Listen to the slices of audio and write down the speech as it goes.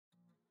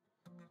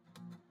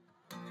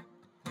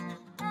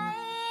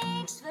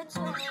Thanks for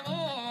tuning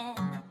in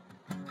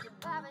to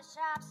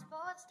Barbershop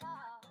Sports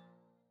Talk.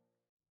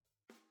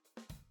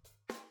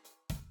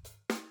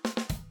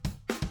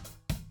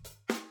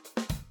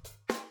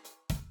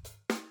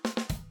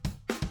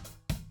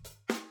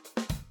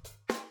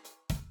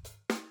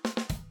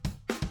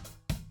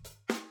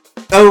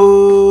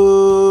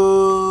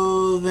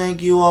 Oh,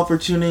 thank you all for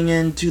tuning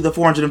in to the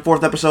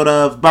 404th episode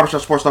of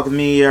Barbershop Sports Talk with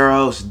me, your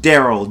host,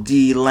 Daryl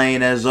D.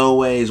 Lane. As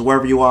always,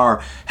 wherever you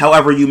are,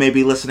 however you may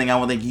be listening, I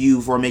want to thank you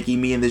for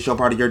making me and this show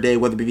part of your day,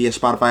 whether it be via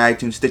Spotify,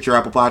 iTunes, Stitcher,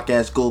 Apple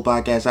Podcasts, Google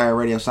Podcasts,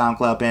 iHeartRadio,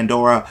 SoundCloud,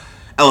 Pandora,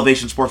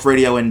 Elevation Sports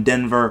Radio in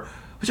Denver,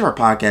 whichever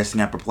podcasting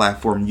app or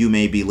platform you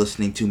may be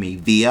listening to me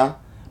via.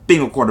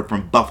 Being recorded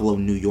from Buffalo,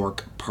 New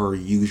York, per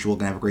usual.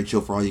 Gonna have a great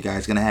show for all you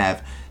guys. Gonna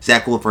have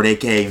Zach Williford,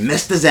 a.k.a.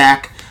 Mr.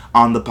 Zach,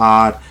 on the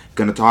pod.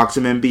 Gonna talk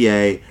some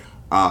NBA,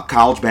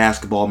 college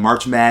basketball.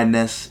 March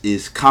Madness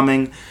is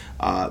coming.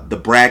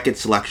 The bracket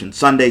selection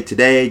Sunday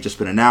today just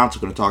been announced.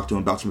 We're gonna talk to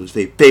him about some of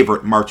his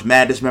favorite March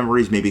Madness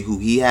memories, maybe who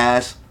he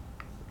has,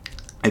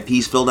 if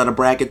he's filled out a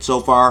bracket so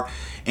far,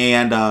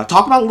 and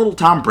talk about a little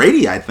Tom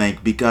Brady, I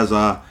think, because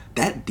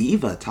that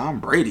diva Tom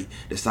Brady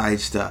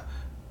decides to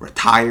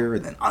retire,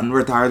 then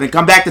unretire, then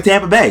come back to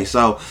Tampa Bay.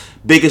 So,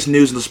 biggest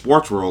news in the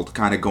sports world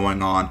kind of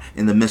going on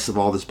in the midst of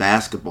all this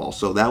basketball.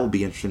 So, that will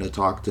be interesting to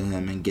talk to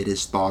him and get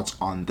his thoughts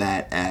on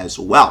that as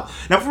well.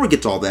 Now, before we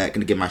get to all that,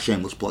 going to give my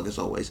shameless plug as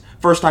always.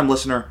 First time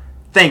listener,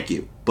 thank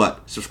you,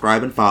 but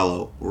subscribe and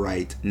follow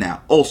right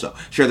now. Also,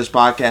 share this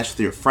podcast with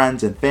your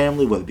friends and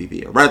family, whether it be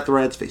via Reddit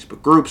threads,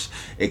 Facebook groups,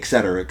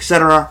 etc.,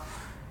 etc.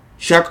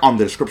 Check on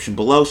the description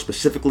below,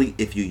 specifically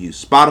if you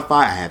use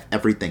Spotify. I have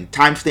everything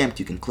timestamped.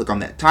 You can click on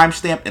that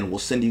timestamp and we'll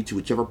send you to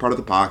whichever part of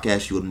the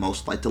podcast you would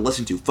most like to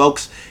listen to.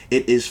 Folks,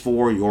 it is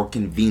for your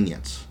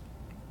convenience.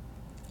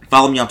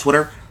 Follow me on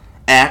Twitter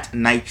at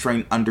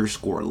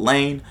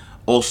 @nighttrain_lane.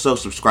 Also,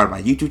 subscribe to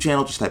my YouTube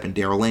channel. Just type in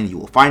Daryl Lane. You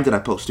will find it. I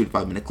post 2 to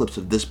 5 minute clips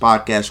of this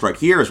podcast right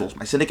here, as well as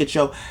my Syndicate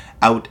show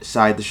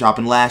outside the shop.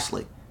 And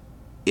lastly,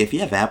 if you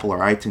have Apple or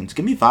iTunes,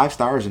 give me 5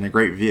 stars and a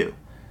great review.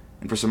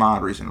 And for some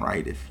odd reason,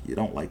 right, if you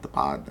don't like the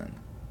pod, then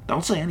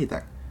don't say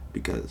anything.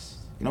 Because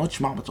you know what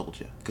your mama told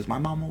you. Because my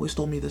mom always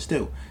told me this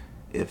too.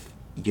 If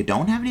you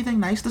don't have anything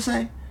nice to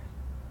say,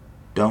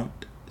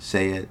 don't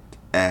say it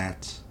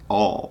at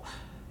all.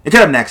 And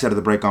coming up next out of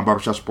the break on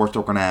Barbershop Sports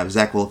Talk, we're going to have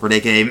Zach Williford,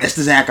 a.k.a.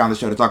 Mr. Zach, on the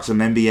show to talk some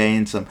NBA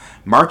and some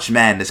March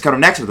Madness. Coming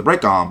up next out of the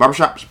break on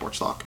Barbershop Sports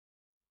Talk.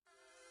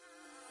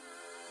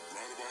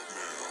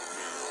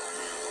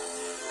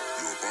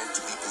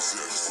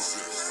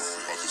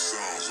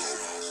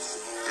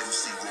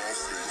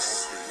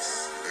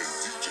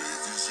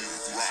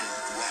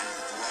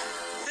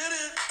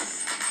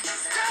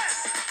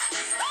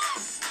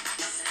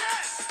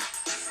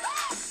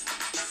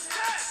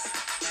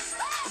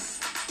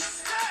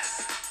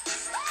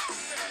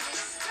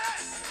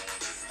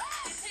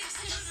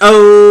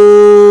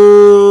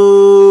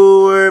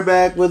 Oh, we're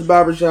back with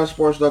Barbershop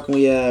Sports Talk, and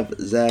we have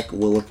Zach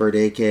Williford,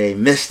 a.k.a.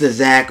 Mr.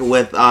 Zach,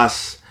 with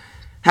us.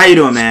 How you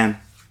doing, man?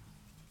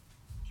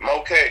 I'm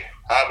okay.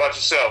 How about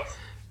yourself?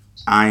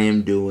 I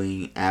am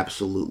doing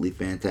absolutely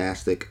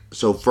fantastic.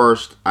 So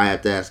first, I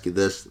have to ask you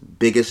this.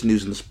 Biggest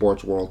news in the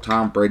sports world.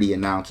 Tom Brady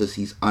announces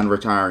he's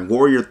unretiring. What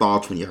were your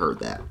thoughts when you heard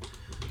that?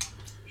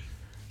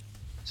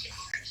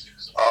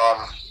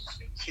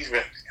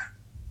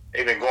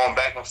 They've been going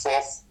back and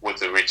forth with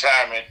the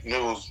retirement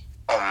news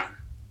for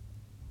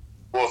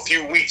a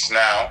few weeks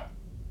now.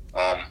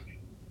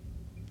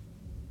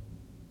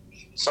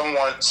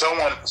 Someone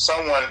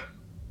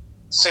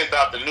sent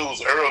out the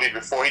news early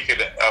before he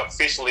could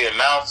officially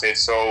announce it.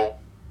 So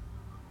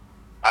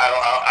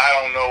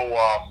I don't know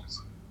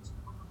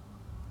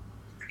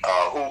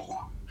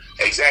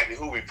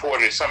who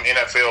reported. Some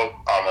NFL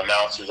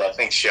announcers, I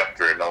think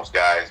Schefter and those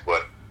guys,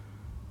 but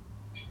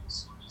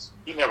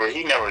he never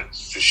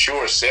for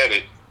sure said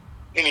it.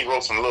 And he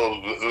wrote some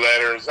little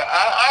letters.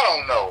 I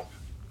don't know.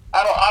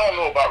 I don't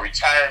know about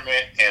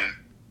retirement and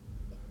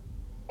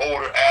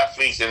older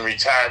athletes in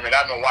retirement.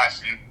 I've been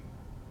watching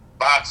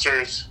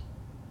boxers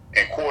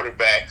and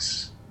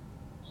quarterbacks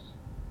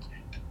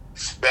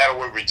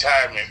battle with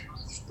retirement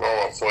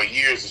for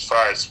years as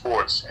far as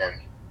sports, and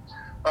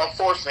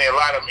unfortunately, a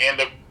lot of them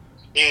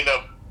end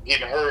up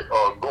getting hurt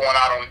or going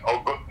out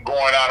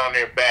on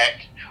their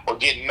back or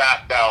getting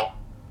knocked out.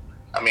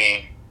 I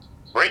mean,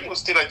 Brady was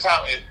still at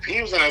top.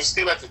 He was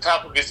still at the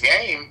top of his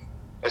game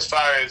as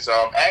far as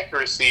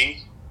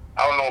accuracy.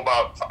 I don't know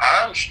about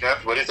arm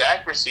strength, but his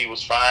accuracy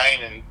was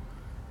fine, and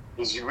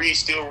he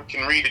still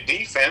can read the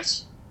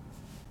defense.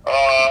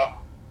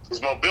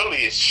 His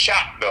mobility is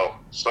shot though,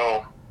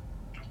 so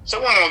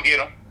someone will get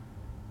him.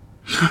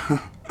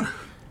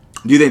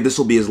 Do you think this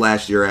will be his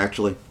last year,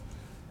 actually?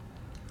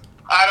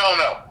 I don't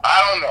know.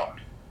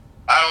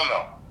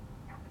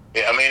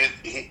 Yeah, I mean,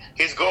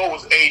 his goal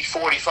was age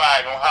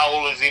 45. And how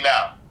old is he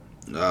now?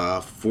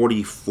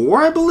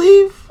 44, I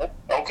believe.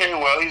 Okay,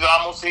 well, he's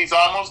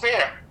almost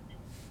there.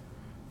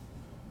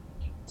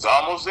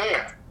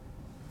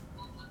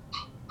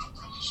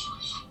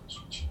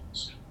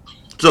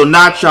 So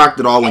not shocked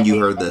at all when you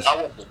heard this.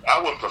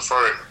 I would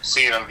prefer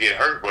seeing him get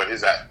hurt, but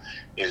his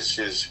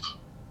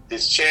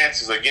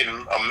chances of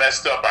getting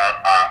messed up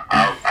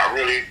are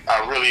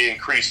really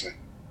increasing.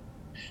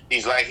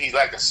 He's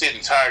like a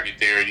sitting target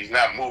there, and he's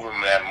not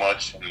moving that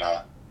much. And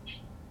the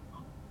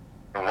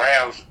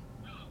Rams,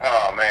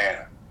 oh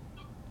man.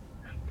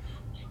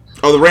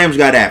 Oh, the Rams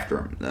got after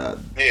him.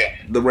 Yeah.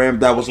 The Rams,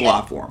 that was a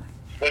lot for him.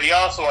 But he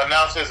also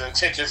announced his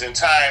intentions in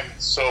time,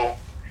 so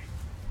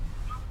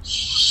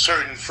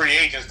certain free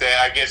agents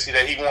that I guess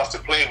that he wants to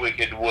play with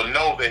will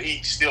know that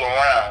he's still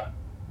around.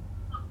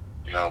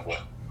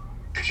 But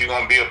if you're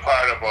gonna be a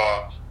part of,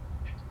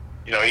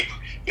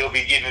 he'll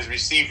be getting his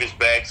receivers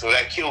back, so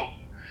that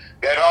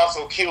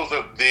also kills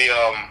the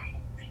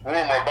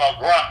rumor about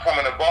Gronk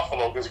coming to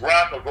Buffalo, because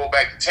Gronk will go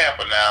back to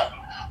Tampa now.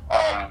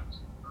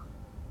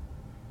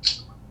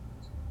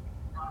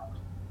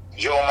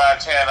 Joe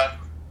Montana,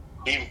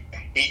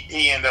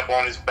 he ended up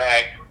on his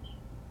back.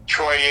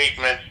 Troy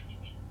Aikman,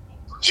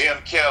 Jim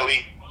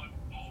Kelly,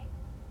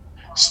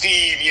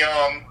 Steve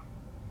Young.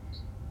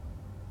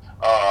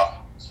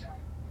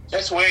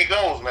 That's the way it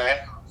goes,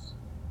 man.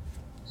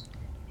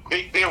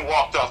 Big Ben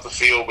walked off the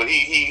field, but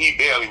he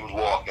barely was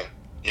walking,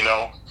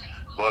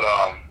 But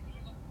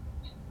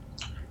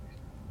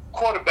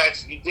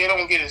quarterbacks, they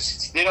don't get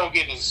as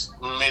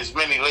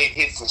many late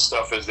hits and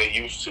stuff as they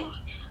used to.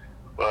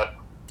 But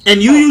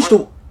you used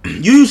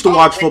to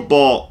watch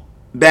football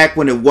back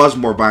when it was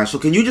more violent. So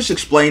can you just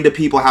explain to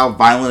people how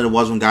violent it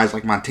was when guys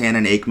like Montana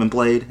and Aikman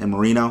played, and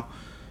Marino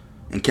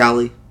and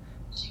Kelly?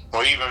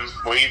 Well,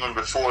 even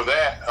before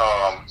that,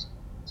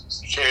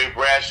 Terry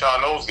Bradshaw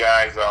and those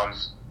guys,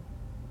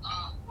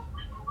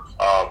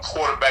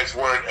 quarterbacks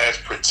weren't as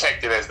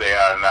protected as they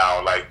are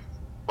now. Like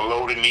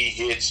below the knee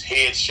hits,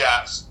 head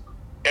shots,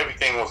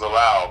 everything was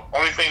allowed.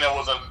 Only thing that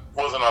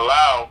wasn't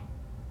allowed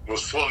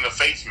was full in the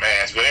face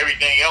mask, but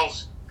everything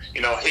else,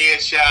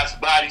 head shots,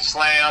 body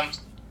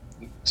slams,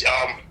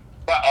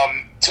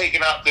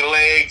 taking out the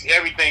legs,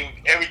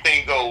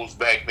 everything goes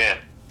back then.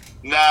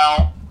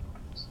 Now,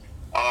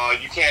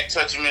 you can't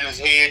touch him in his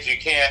head. You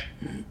can't.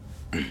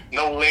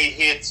 No late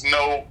hits.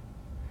 No.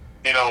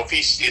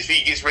 If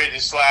he gets ready to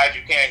slide,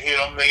 you can't hit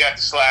him. They got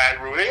the slide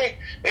rule. They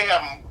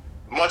have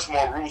much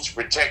more rules to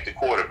protect the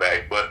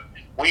quarterback. But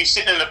when you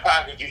sit in the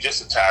pocket, you're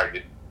just a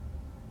target.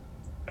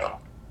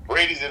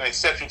 Brady's an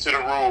exception to the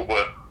rule,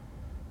 but.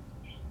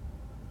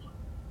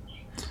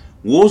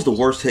 What was the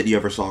worst hit you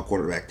ever saw a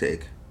quarterback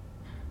take?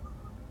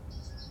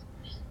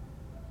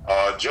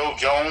 Joe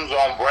Jones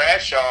on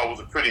Bradshaw was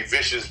a pretty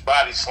vicious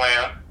body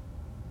slam.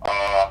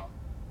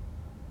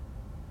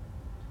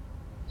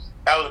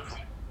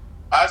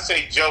 I'd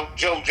say Joe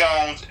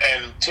Jones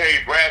and Terry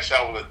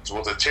Bradshaw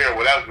was a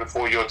terrible. That was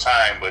before your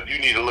time, but you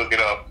need to look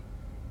it up.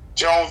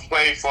 Jones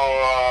played for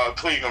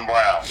Cleveland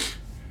Browns.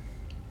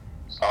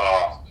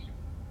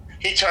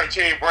 He turned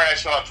Terry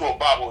Bradshaw into a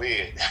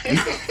bobblehead.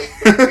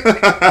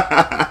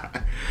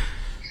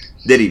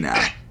 Did he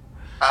now?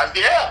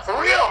 Yeah, for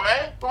real,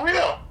 man. For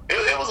real.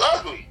 It was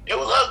ugly. It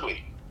was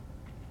ugly.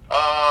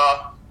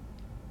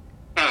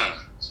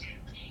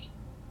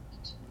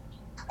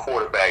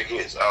 Quarterback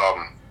hits.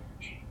 Well,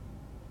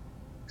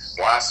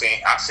 I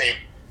seen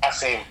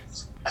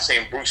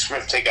Bruce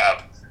Smith take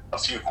out a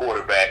few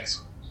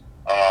quarterbacks.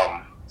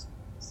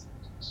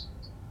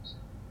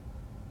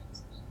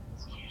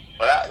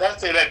 But I'd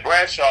say that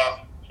Bradshaw,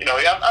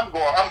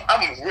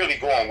 I'm really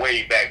going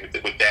way back with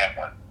that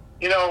one.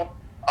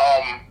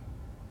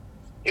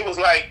 It was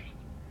like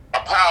a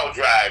power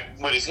drive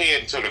with his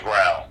head into the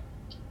ground.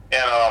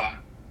 And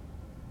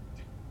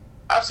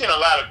I've seen a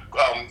lot of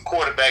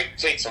quarterbacks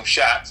take some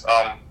shots.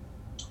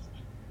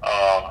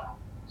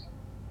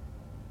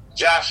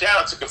 Josh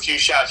Allen took a few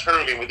shots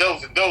early, but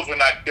those were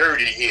not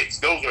dirty hits.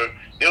 Those are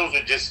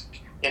just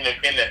in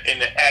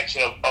the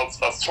action of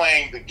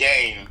playing the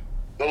game.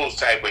 Those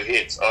type of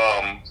hits.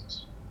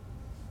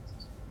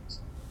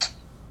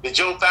 The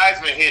Joe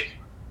Theismann hit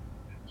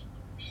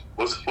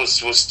was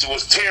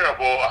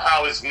terrible.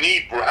 How his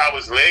leg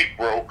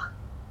broke.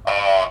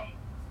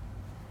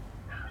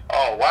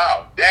 Oh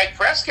wow, Dak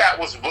Prescott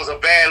was a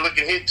bad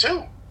looking hit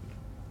too.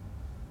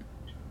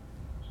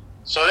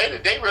 So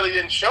they really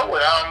didn't show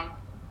it.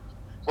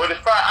 But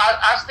if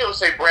I still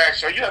say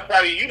Bradshaw,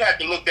 you'd have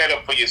to look that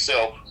up for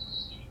yourself.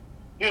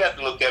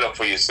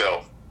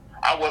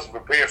 I wasn't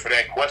prepared for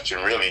that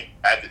question, really.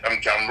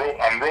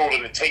 I'm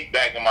rolling the tape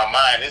back in my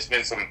mind. There's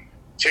been some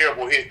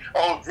terrible hits.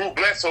 Oh, Drew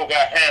Bledsoe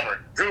got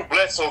hammered.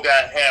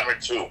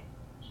 Too.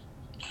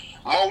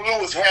 Mo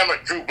Lewis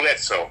hammered Drew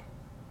Bledsoe.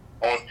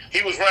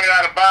 He was running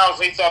out of bounds.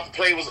 He thought the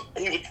play was.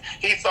 He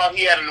thought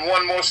he had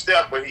one more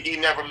step, but he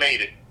never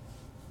made it.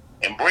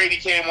 And Brady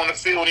came on the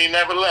field and he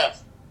never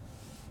left.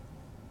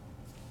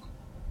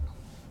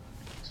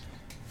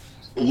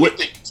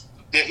 The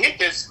hit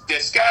that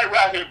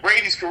skyrocketed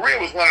Brady's career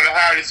was one of the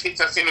hardest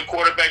hits I've seen a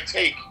quarterback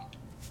take.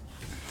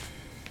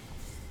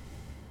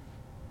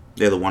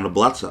 They're the one to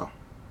Bledsoe.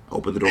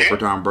 Opened the door for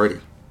Tom Brady.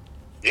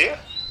 Yeah.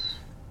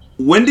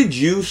 When did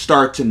you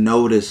start to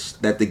notice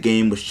that the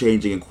game was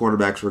changing and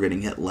quarterbacks were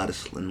getting hit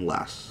less and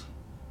less?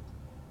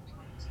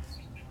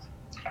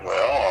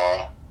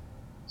 Well,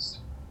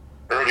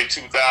 early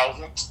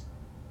 2000s.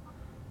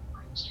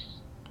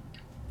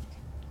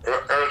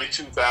 Early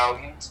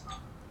 2000s.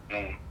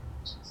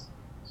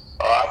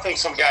 I think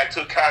some guy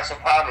took Carson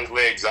Palmer's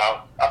legs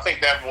out. I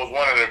think that was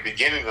one of the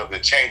beginnings of the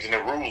changing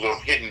the rules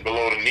of hitting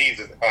below the knees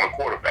on a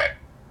quarterback.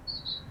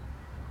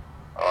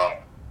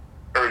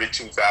 Early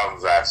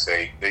 2000s, I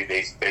say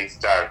they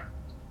start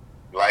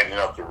lightening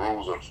up the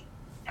rules of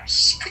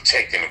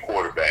protecting the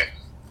quarterback.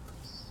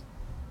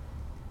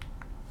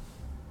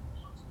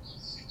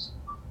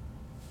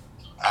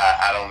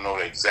 I don't know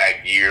the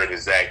exact year, the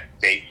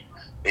exact date.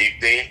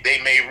 They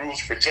made rules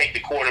to protect the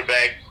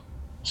quarterback.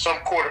 Some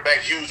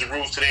quarterbacks used the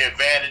rules to their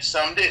advantage,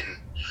 some didn't.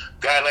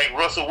 A guy like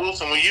Russell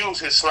Wilson will use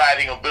his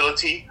sliding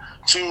ability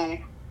to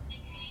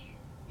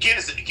get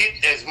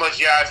as much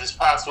yards as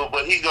possible,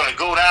 but he's going to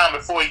go down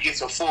before he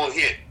gets a full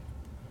hit.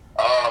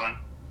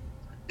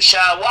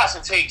 Deshaun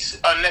Watson takes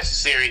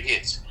unnecessary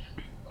hits.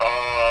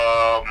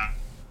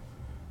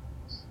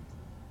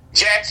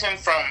 Jackson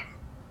from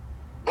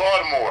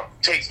Baltimore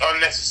takes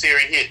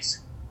unnecessary hits.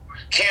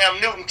 Cam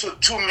Newton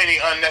took too many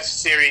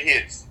unnecessary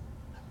hits.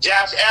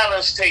 Josh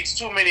Allen takes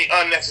too many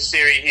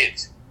unnecessary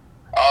hits.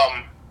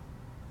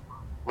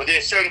 But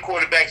there's certain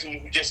quarterbacks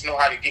who just know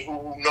how to get,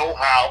 who know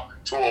how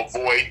to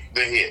avoid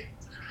the hit.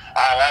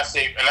 I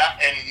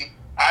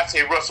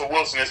say Russell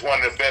Wilson is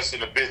one of the best in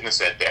the business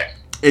at that.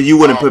 And you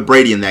wouldn't put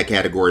Brady in that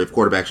category of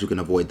quarterbacks who can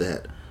avoid the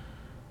hit.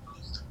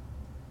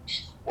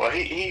 Well,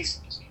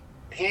 he's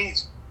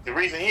the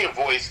reason he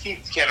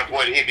can't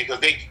avoid a hit because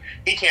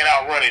he can't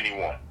outrun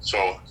anyone.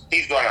 So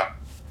he's gonna.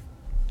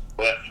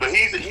 But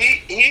he's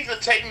a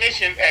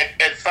technician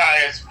as far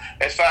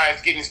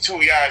as getting his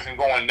 2 yards and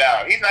going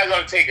down. He's not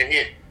going to take a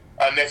hit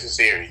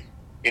unnecessary,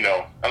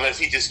 unless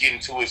he just get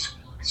into his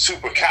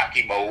super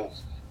cocky mode.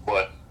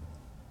 But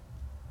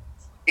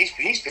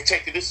he's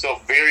protected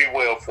himself very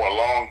well for a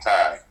long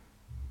time.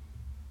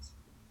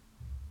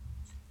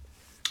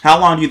 How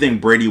long do you think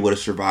Brady would have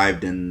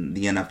survived in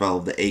the NFL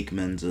of the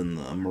Aikmans and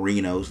the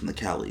Marinos and the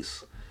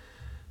Kellys?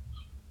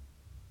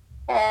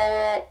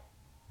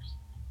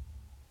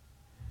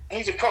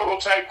 He's a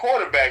prototype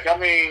quarterback. I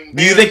mean,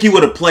 do you think he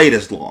would have played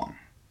as long?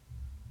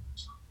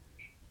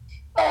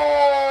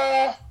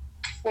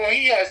 Well,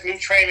 he has new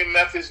training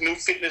methods, new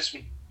fitness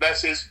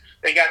methods.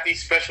 They got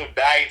these special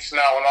diets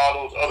now and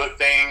all those other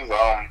things.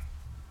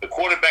 The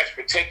quarterback's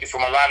protected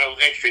from a lot of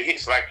those extra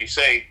hits, like you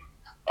say.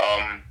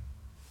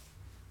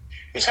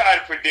 It's hard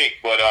to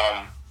predict, but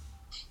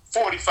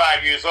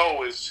 45 years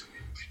old is.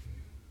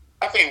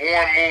 I think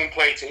Warren Moon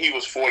played till he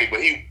was 40, but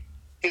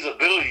his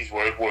abilities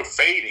were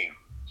fading.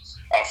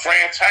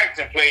 Fran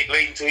Tarkenton played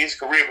late into his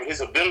career, but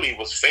his ability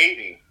was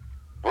fading.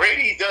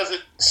 Brady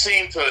doesn't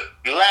seem to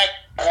lack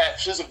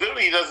his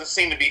ability. Doesn't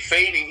seem to be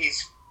fading.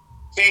 He's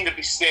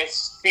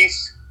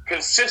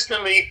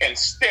consistently and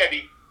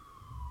steady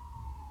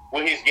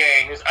with his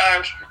game. His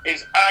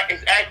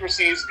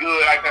accuracy is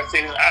good. Like I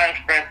said, his arm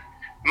strength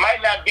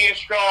might not be as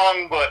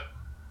strong, but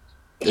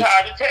it's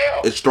hard to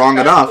tell. It's strong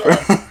enough.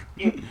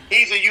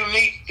 He's a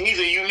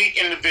unique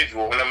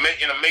individual and an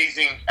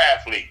amazing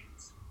athlete.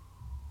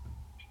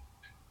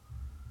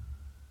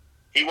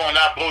 He will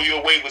not blow you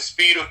away with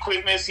speed or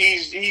quickness.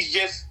 He's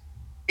just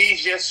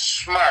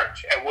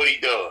smart at what he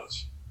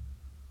does.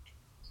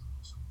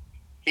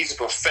 He's a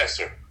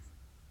professor.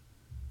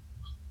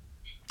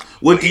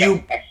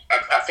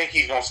 I think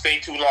he's gonna stay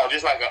too long,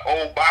 just like an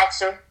old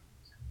boxer,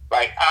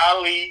 like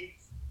Ali,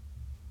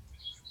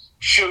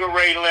 Sugar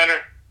Ray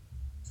Leonard,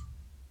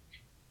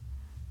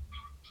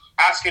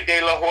 Oscar De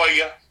La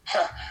Hoya.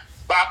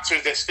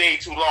 Boxers that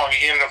stayed too long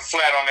and ended up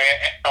flat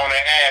on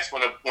their ass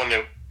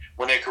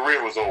when their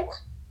career was over,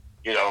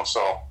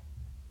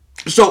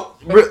 So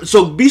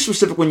be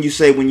specific when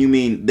you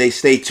mean they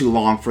stay too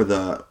long for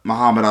the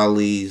Muhammad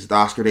Ali's, the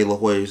Oscar De La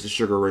Hoyas, the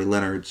Sugar Ray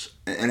Leonards,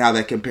 and how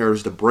that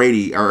compares to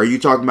Brady. Or are you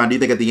talking about, do you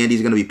think at the end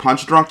he's going to be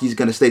punch drunk? He's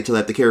going to stay till they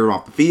have to carry him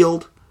off the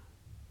field?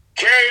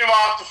 Carry him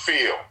off the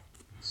field.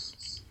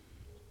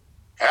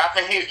 And I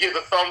think he'd give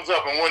the thumbs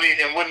up and wouldn't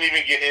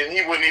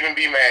even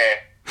be mad.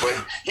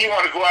 But he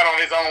want to go out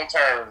on his own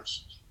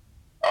terms.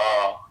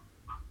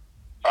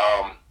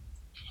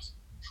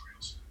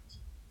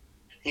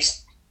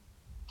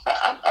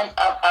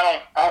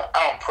 I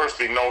don't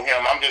personally know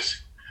him. I'm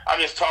just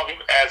talking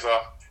as an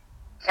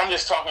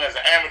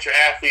amateur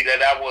athlete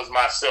that I was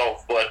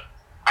myself. But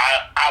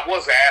I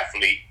was an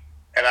athlete,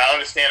 and I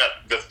understand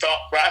the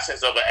thought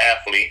process of an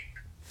athlete.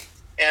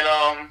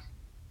 And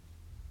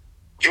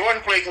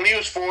Jordan played till he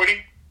was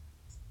 40.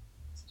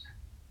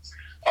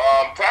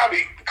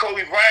 Probably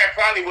Kobe Bryant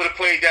probably would have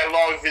played that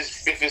long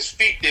if his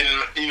feet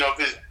didn't, if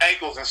his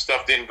ankles and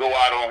stuff didn't go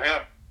out on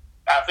him.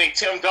 I think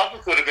Tim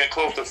Duncan could have been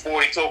close to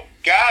 40. So,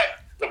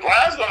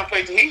 LeBron's going to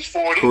play till he's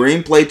 40.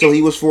 Kareem played till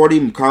he was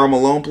 40. Karl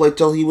Malone played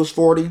till he was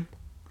 40.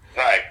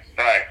 Right.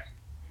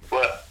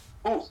 But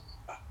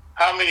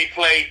how many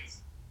played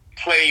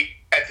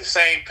at the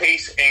same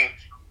pace and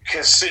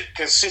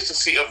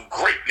consistency of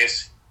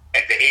greatness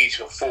at the age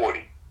of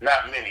 40?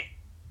 Not many.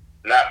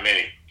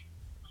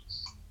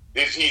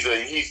 he's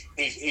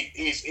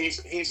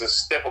a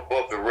step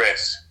above the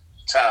rest.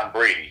 Tom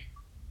Brady.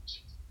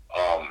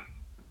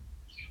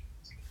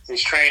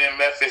 His training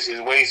methods,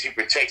 his ways he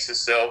protects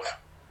himself,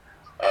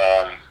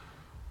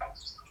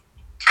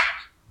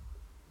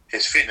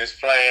 his fitness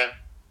plan,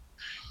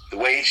 the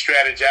way he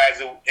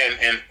strategizes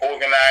and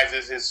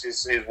organizes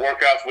his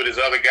workouts with his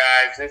other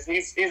guys.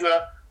 He's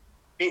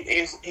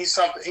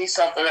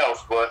something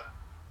else. But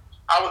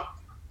I would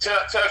tell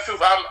the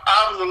truth,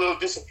 I was a little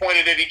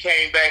disappointed that he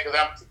came back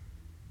because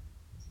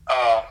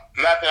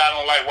not that I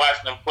don't like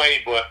watching him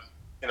play, but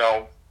you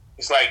know,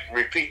 it's like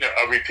repeating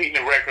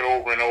the record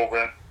over and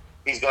over.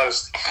 He's gonna,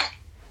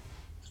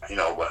 you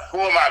know. But who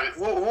am I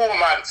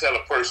to tell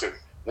a person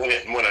when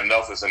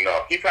enough is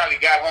enough? He probably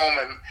got home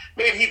and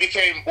maybe he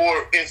became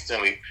bored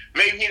instantly.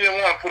 Maybe he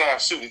didn't want to put on a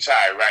suit and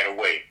tie right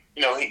away.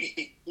 You know,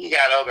 he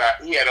had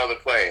other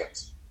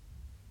plans.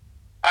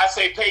 I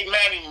say Peyton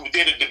Manning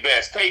did it the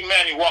best. Peyton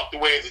Manning walked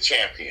away as a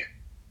champion.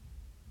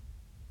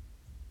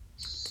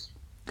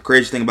 The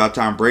crazy thing about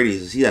Tom Brady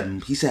is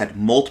he's had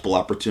multiple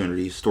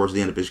opportunities towards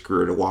the end of his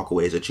career to walk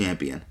away as a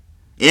champion.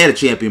 And a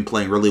champion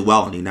playing really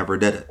well, and he never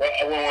did it.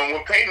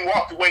 When Peyton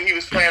walked away, he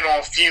was playing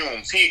on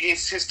fumes.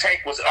 His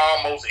tank was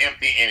almost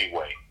empty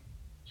anyway.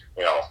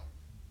 You know,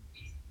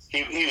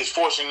 he was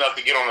fortunate enough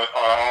to get on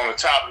the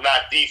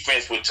top-notch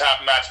defense with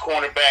top-notch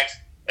cornerbacks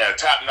and a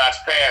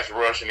top-notch pass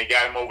rush, and he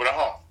got him over the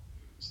hump.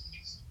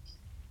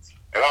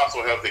 It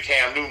also helped that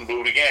Cam Newton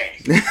blew the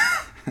game.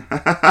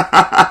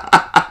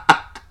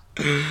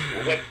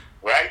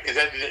 Right?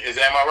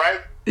 Am I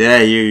right? Yeah,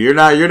 you're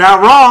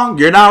not wrong.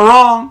 You're not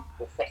wrong.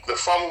 The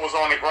fumble was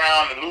on the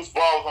ground, the loose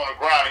ball was on the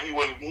ground, and he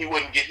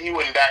wouldn't get on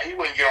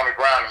the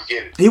ground and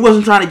get it. He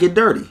wasn't trying to get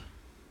dirty.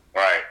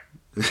 Right.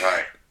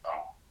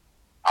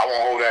 I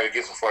won't hold that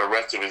against him for the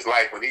rest of his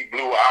life, but he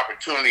blew an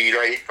opportunity.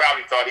 Right? He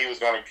probably thought he was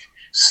going to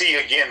see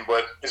again,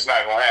 but it's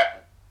not going to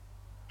happen.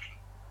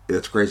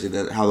 It's crazy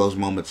how those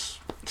moments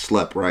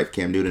slip, right?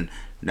 Cam Newton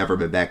never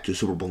been back to a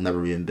Super Bowl,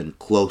 never even been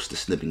close to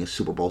snipping a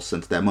Super Bowl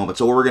since that moment.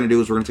 So what we're going to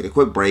do is we're going to take a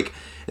quick break,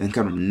 and then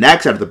coming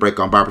next out of the break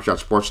on Barbershop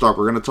Sports Talk,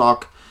 we're going to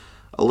talk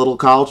a little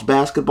college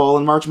basketball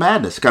and March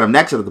Madness. Kind of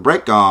next out of the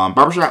break on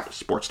Barbershop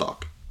Sports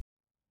Talk.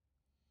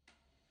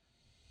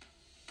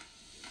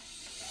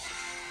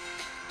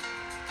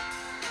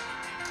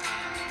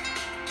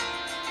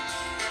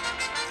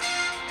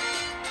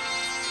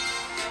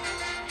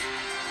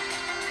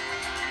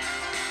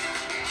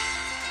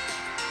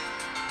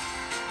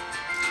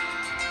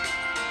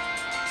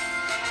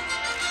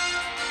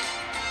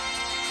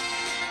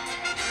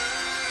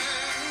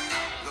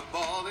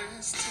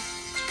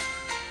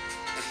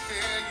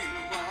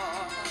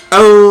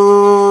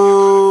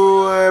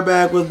 Oh, we're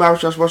back with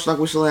Barbershop Sports Talk.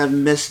 We still have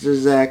Mr.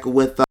 Zach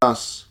with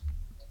us.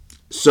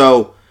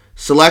 So,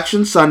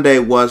 Selection Sunday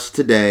was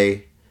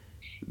today.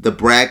 The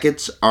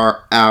brackets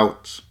are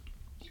out.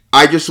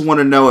 I just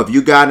want to know, have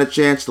you gotten a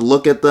chance to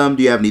look at them?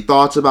 Do you have any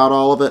thoughts about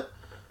all of it?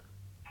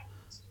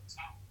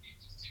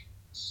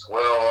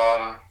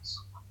 Well,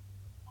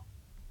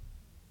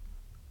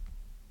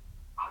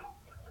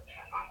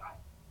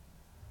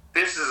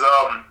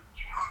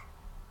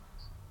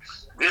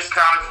 this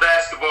college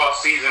basketball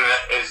season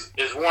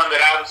is one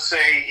that I would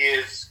say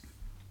is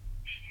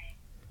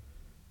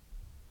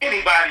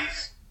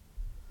anybody's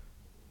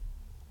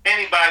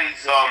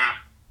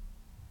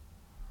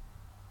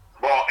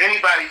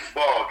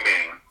ball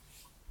game.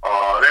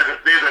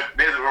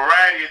 There's a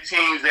variety of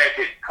teams that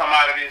could come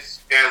out of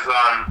this as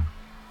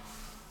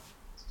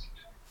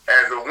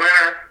a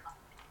winner.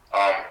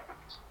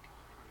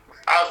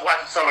 I was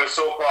watching some of the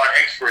so-called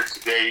experts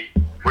today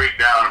break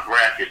down the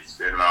brackets,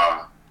 and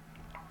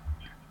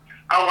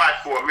I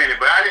watched for a minute,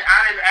 but I didn't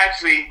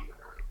actually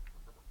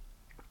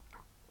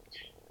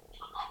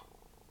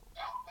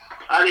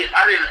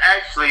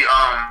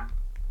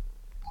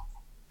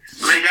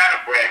lay out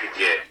a bracket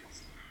yet.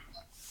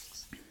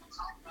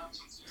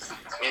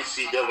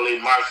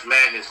 NCAA March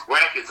Madness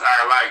brackets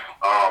are like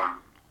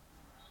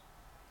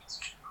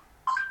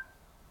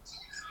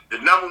the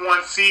number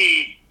one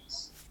seed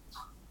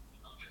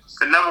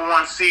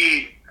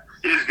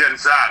is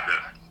Gonzaga.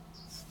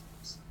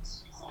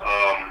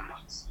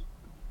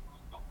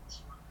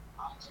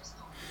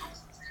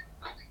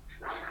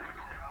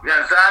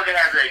 Gonzaga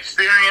has an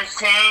experienced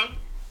team.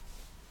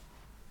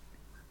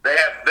 They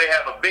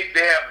have big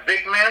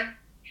men.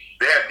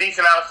 They have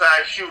decent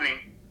outside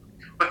shooting,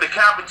 but the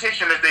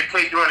competition that they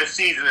play during the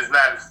season is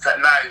not a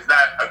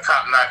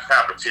top-notch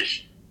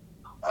competition.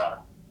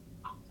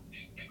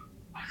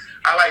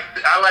 I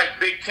like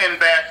Big Ten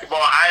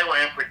basketball, Iowa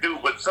and Purdue,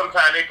 but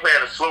sometimes they play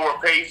at a slower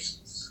pace.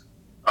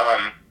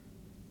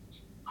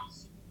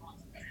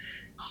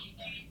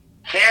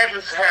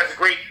 Kansas has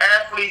great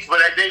athletes,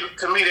 but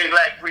to me they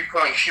lack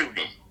three-point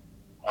shooting.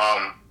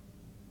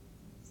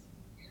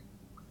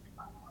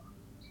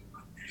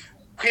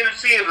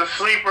 Tennessee is a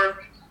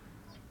sleeper.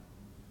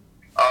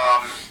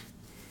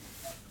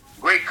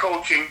 Great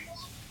coaching,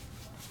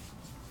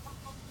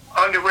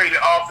 underrated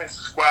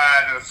offensive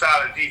squad, and a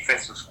solid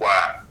defensive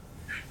squad.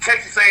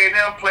 Texas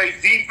A&M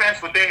plays defense,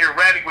 but they're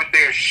erratic with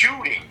their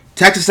shooting.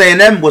 Texas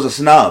A&M was a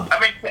snub. I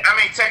mean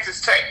Texas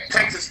Tech.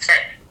 Texas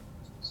Tech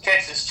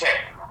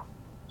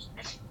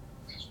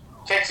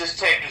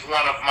is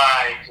one of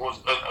my was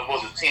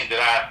a team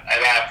that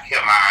I've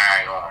kept my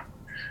eye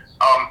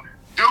on.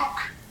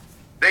 Duke,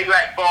 they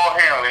lack ball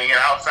handling and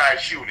outside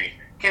shooting.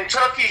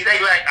 Kentucky,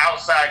 they lack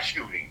outside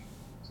shooting.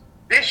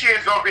 This year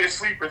is going to be a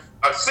sleeper.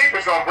 A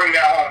sleeper's going to bring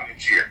that home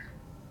this year.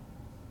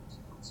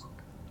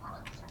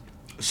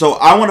 So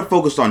I want to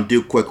focus on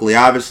Duke quickly.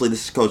 Obviously,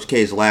 this is Coach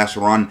K's last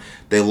run.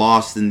 They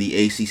lost in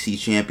the ACC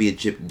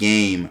championship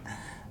game.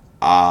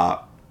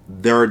 To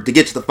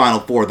get to the Final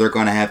Four, they're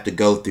going to have to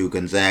go through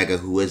Gonzaga,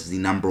 who is the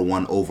number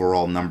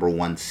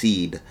 1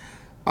 seed.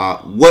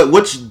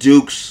 What's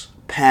Duke's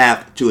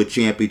path to a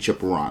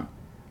championship run?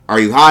 Are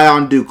you high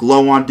on Duke,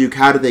 low on Duke?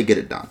 How do they get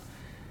it done?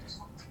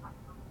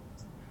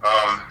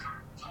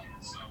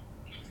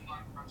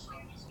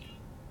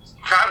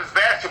 College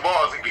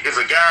basketball is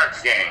a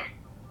guards game.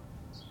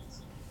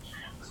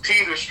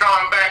 Teams with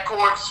strong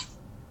backcourts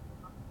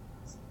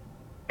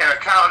and a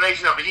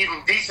combination of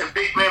even decent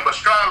big men, but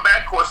strong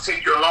backcourts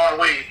take you a long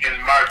way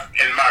in March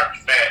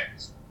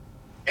Madness.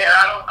 And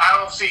I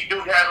don't see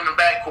Duke having a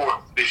backcourt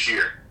this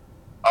year.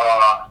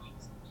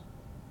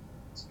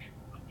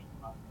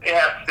 They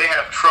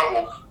have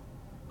trouble.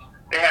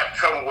 They have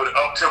trouble with an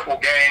up-tempo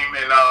game,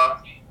 and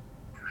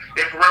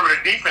their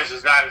perimeter defense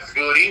is not as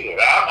good either.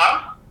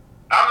 I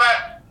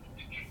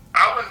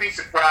wouldn't be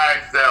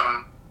surprised.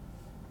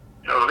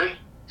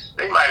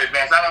 They might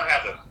advance. I don't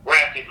have the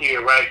bracket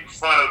here right in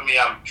front of me.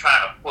 I'm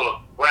trying to pull a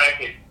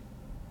bracket,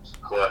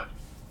 but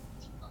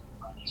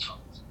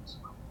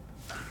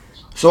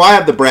so I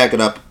have the bracket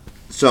up.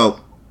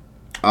 So,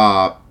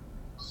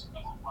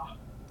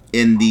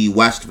 in the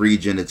West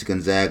region, it's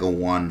Gonzaga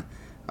 1,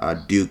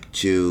 Duke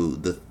 2.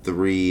 The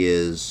 3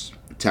 is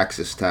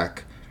Texas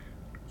Tech.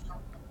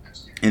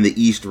 In the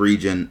East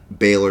region,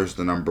 Baylor's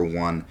the number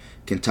 1,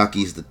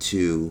 Kentucky's the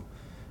 2.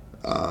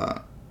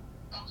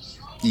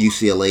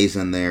 UCLA's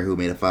in there, who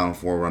made a Final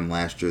Four run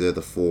last year. They're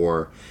the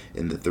 4.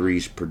 In the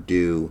 3's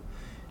Purdue.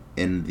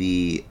 In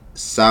the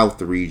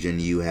South region,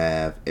 you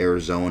have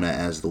Arizona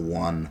as the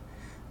 1,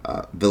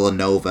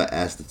 Villanova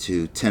as the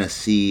 2,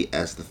 Tennessee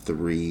as the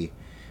 3.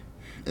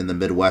 In the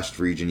Midwest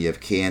region, you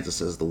have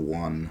Kansas as the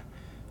 1,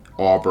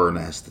 Auburn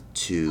as the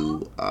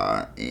 2,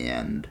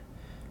 and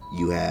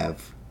you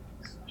have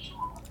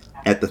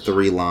at the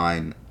 3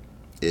 line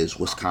is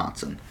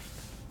Wisconsin.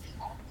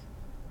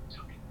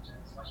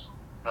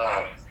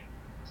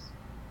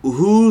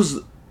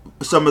 Who's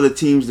some of the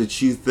teams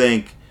that you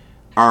think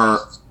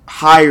are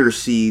higher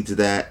seeds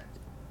that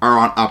are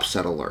on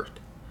upset alert?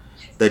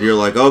 That you're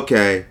like,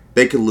 okay,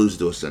 they could lose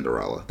to a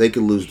Cinderella. They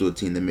could lose to a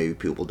team that maybe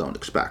people don't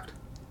expect.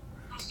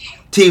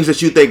 Teams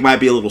that you think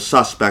might be a little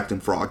suspect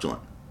and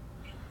fraudulent.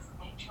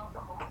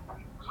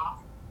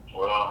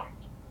 Well,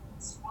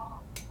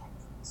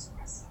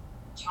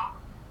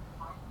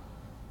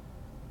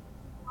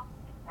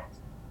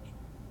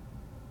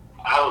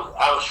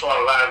 I was showing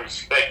a lot of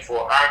respect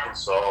for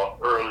Arkansas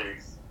early.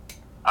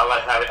 I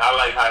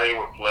like how they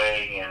were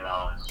playing, and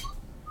I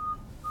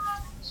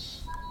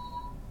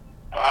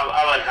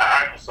like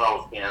how Arkansas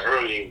was playing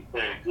early,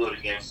 playing good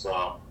against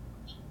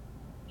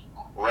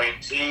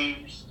ranked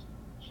teams.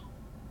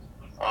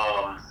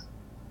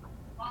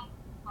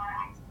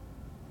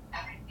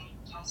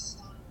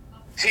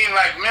 Team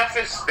like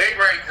Memphis, they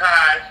ranked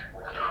high.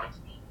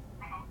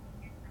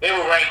 They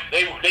were ranked.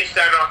 They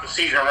started off the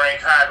season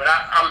ranked high, but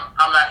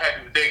I'm not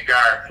happy with their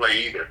guard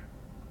play either.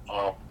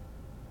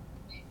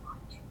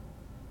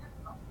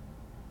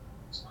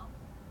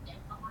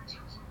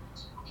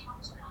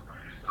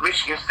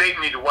 Michigan State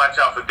need to watch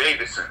out for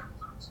Davidson.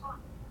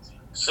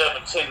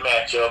 7-10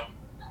 matchup.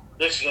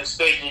 Michigan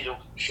State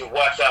should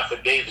watch out for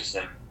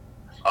Davidson.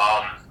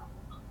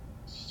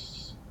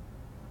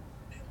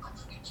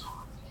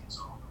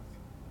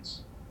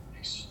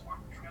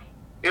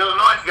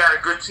 Illinois got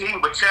a good team,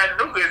 but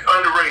Chattanooga is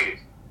underrated.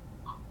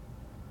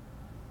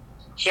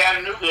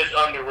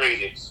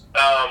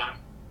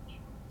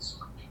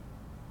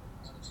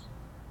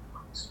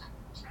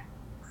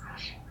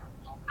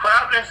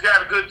 Providence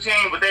got a good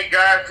team, but their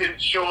guards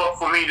didn't show up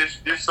for me.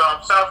 This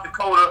South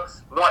Dakota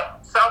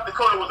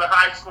was a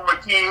high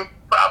scoring team.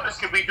 Providence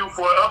could be due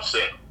for an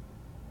upset.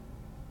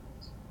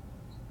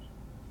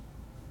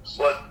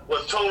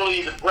 But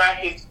totally the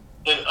brackets,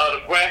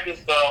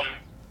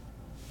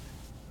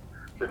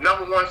 the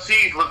number 1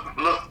 seeds look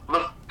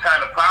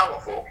kind of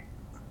powerful.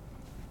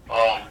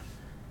 Well,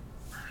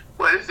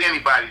 it's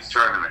anybody's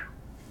tournament.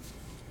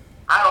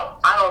 I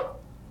don't know.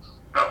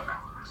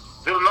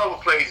 Villanova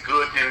plays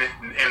good in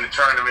the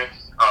tournament.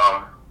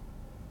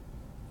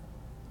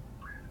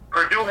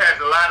 Purdue has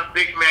a lot of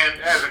big men,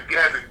 has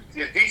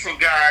a decent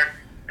guard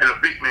and a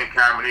big man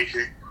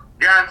combination.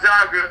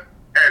 Gonzaga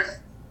has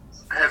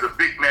a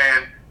big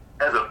man,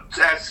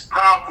 has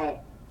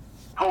powerful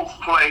post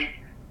play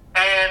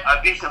and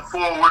a decent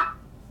forward.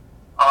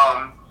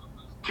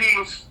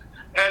 Teams,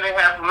 and they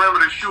have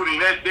perimeter shooting.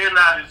 They're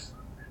not as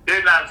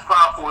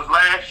powerful as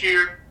last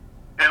year,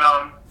 and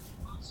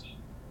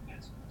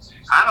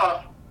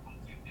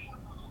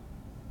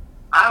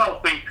I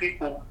don't think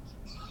people.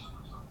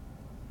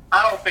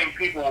 I don't think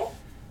people.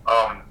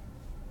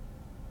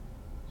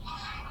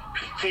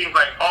 Teams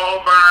like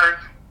Auburn,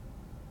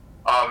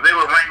 they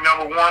were ranked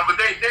number one, but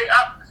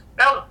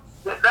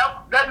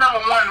that number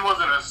one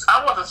wasn't.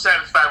 I wasn't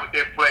satisfied with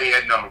their play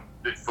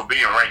for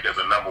being ranked as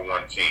a number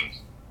one team.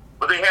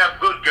 But they have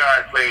good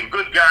guard play, and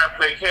good guard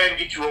play can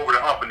get you over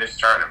the hump in this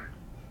tournament.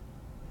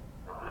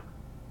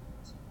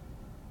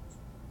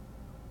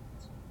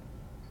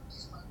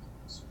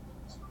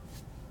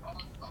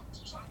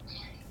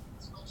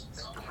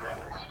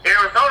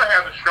 Arizona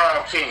has a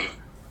strong team.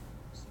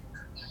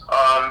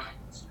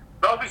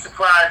 Don't be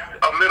surprised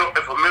if a middle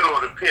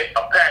of the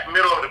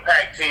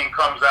pack team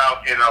comes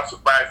out and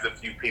surprises a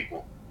few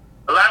people.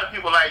 A lot of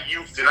people like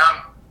Houston.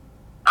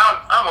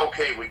 I'm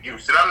okay with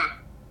Houston.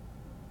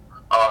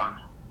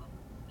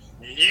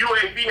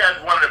 UAB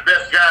has one of the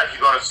best guys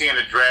you're going to see in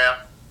the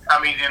draft. I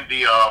mean, in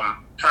the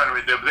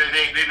tournament,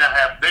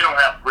 they don't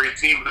have a great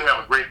team. They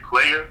have a great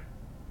player.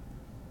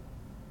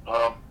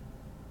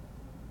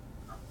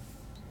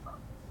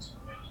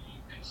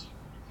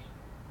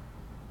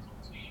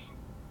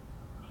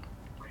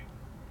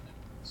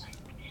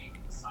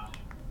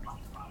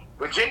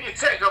 Virginia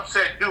Tech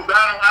upset Duke.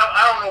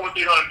 I don't know what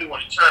they're going to do in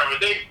the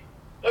tournament. They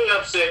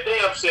upset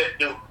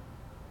Duke,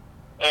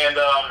 and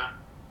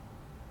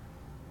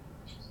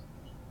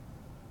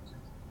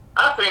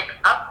I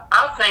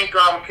think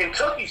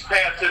Kentucky's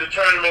path to the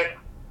tournament.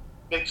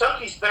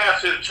 Kentucky's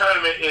path to the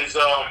tournament is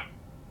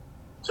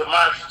to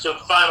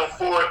Final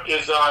Four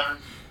is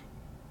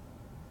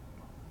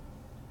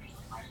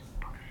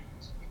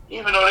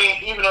even though they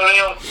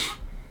don't,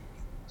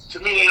 to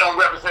me they don't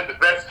represent the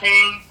best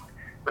teams,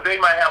 but they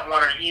might have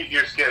one of the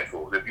easier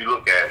schedules if you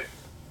look at it.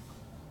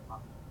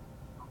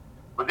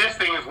 But this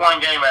thing is one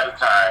game at a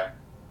time.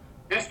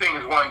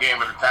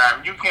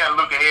 You can't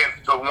look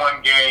ahead to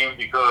one game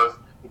because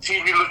the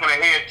team you're looking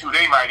ahead to,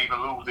 they might even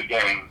lose the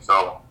game.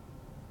 So,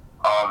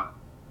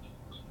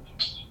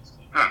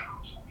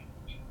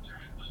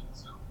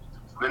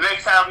 the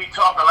next time we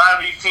talk, a lot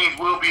of these teams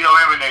will be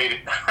eliminated.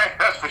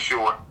 That's for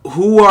sure.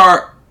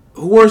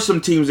 Who's a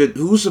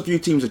few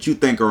teams that you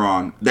think are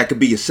on that could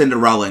be a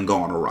Cinderella and go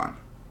on a run?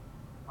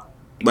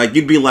 Like,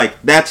 you'd be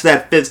like, that's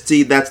that 5th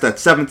seed, that's that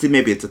 7th seed,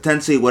 maybe it's a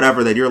 10th seed,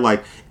 whatever, that you're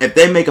like, if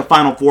they make a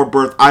Final Four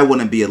berth, I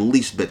wouldn't be the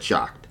least bit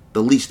shocked.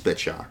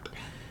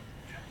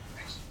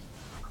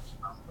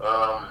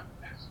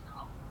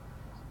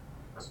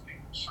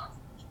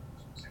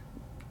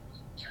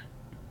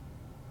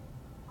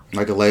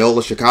 Like a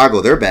Loyola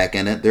Chicago, they're back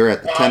in it. They're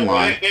at the 10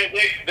 line.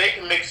 They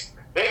can mix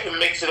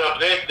it up.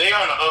 They're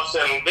on an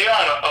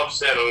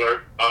upset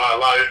alert.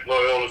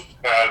 Loyola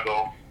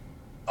Chicago.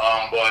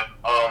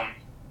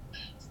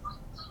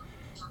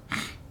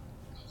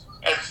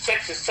 As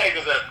Texas Tech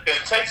is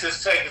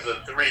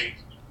a 3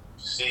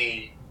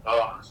 seed. A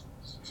lot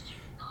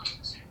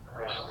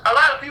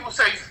of people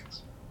say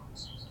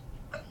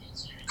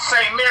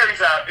St.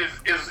 Mary's out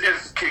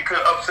could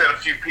upset a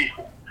few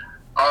people.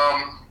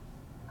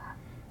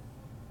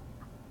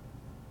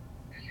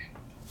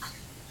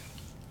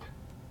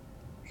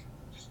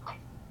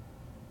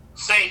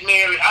 St.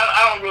 Mary,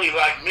 I don't really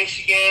like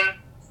Michigan.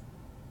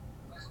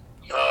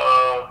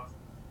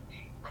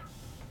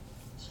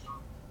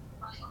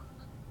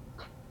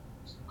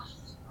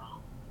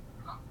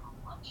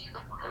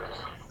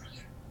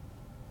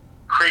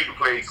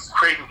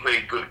 Creighton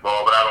played good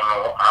ball, but I don't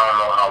know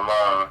how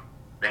long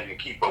they can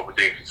keep up with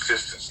their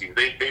consistency.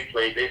 They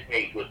played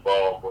good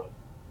ball, but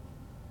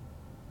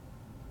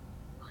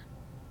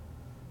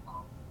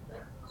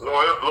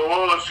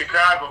Loyola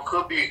Chicago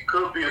could be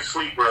a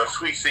sleeper, a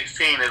Sweet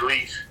 16 at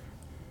least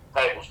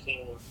type of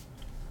team.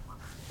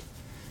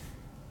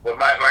 But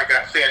like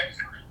I said,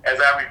 as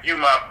I review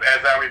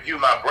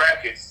my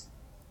brackets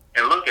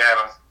and look at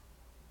them,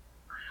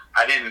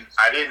 I didn't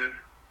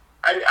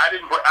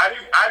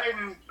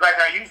like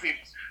I usually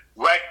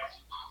write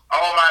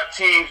all my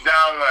teams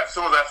down as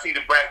soon as I see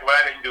the bracket. But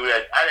I didn't do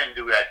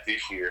that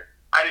this year.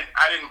 I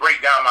didn't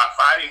break down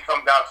I didn't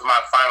come down to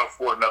my Final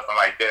Four, nothing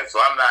like that. So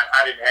I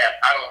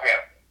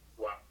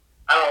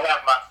don't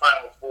have my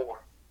Final Four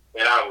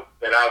that I would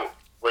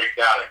break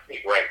down and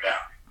pick right now.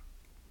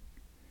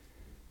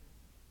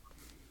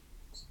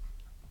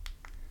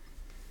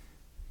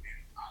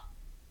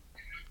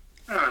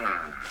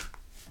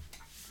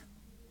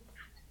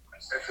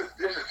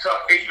 This is a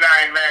tough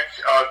 8-9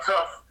 match.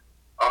 Tough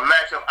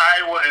match of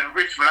Iowa and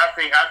Richmond. I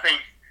think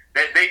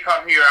that they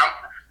come here.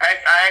 I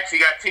actually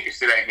got tickets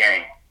to that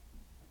game.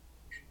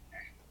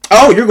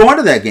 Oh, you're going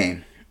to that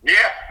game?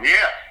 Yeah.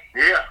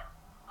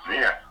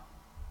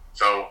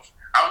 So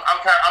I'm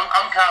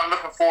kind of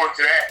looking forward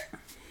to that.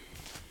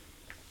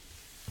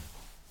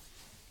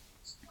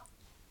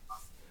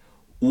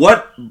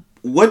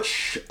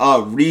 Which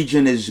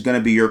region is going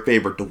to be your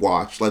favorite to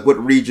watch? Like, what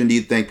region do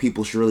you think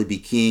people should really be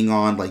keying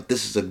on? Like,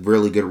 this is a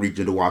really good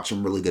region to watch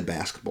some really good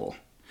basketball.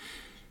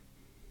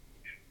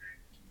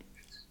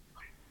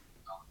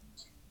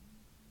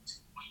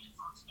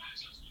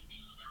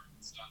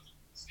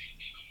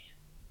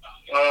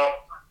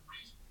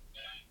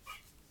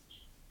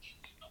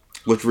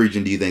 Which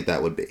region do you think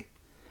that would be?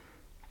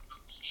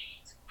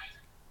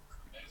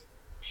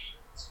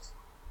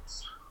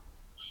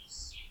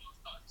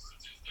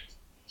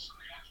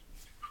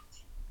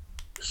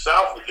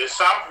 The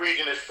South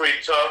region is pretty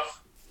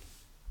tough.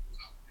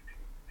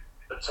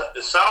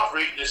 The South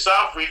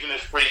region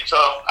is pretty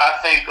tough. I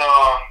think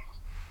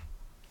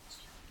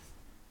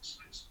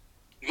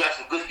you got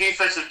some good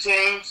defensive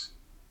teams,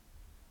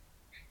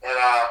 and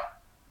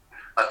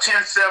a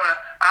 10-7.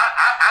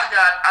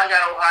 I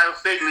got Ohio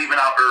State leaving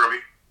out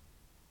early.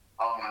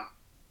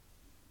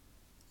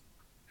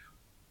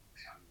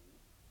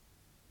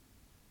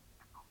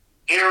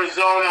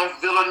 Arizona,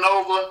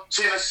 Villanova,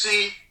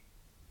 Tennessee.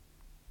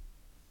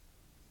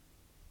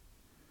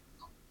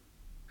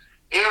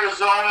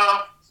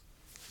 Arizona,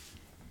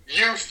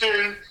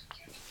 Houston,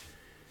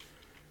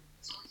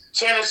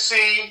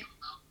 Tennessee,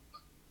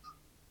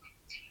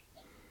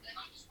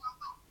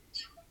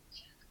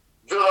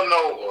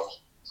 Villanova.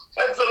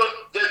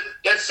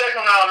 That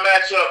second round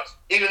matchup,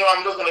 even though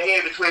I'm looking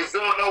ahead between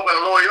Villanova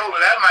and Loyola,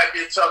 that might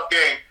be a tough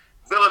game.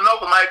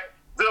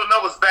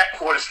 Villanova's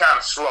backcourt is kind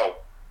of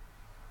slow.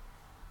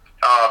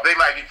 They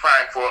might be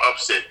primed for an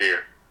upset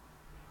there.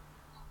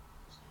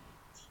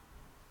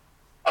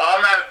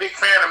 I'm not a big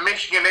fan of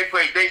Michigan. They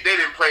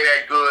didn't play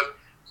that good.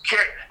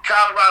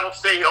 Colorado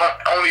State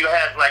only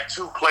has like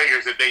 2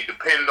 players that they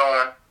depend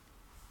on.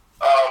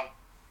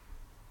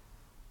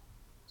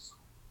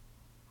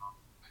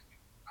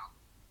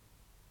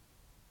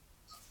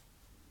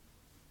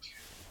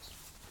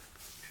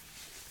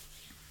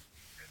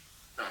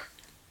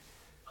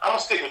 I'm gonna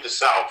stick with the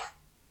South.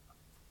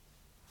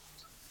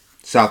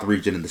 South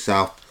region in the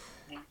South.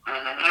 I'm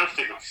gonna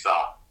stick with the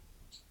South.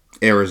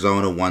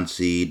 Arizona, 1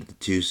 seed. The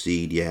 2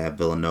 seed, you have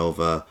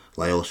Villanova.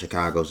 Loyola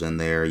Chicago's in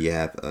there. You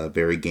have a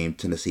very game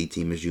Tennessee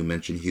team, as you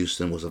mentioned.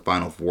 Houston was a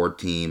Final Four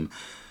team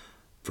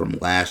from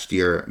last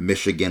year.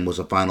 Michigan was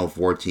a Final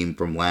Four team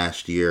from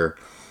last year.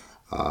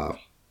 So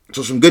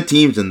some good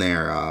teams in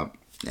there, and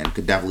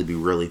could definitely be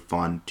really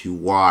fun to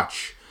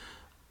watch.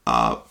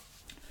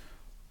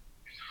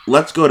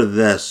 Let's go to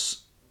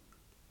this.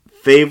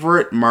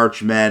 Favorite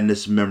March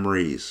Madness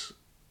memories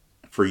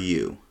for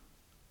you?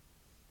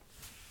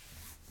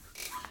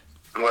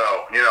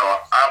 Well,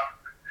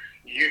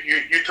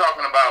 you're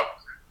talking about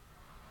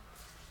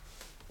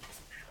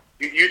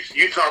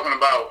you're talking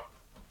about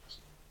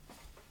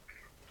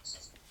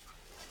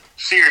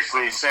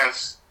seriously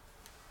since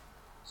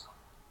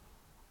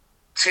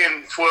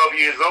 10, 12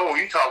 years old.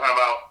 You're talking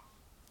about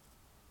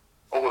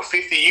over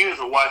 50 years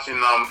of watching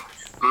March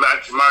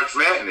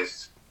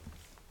Madness,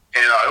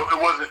 and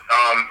it wasn't.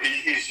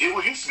 It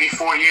used to be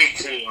 48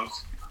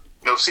 teams.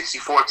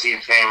 64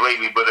 teams came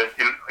lately, but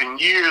in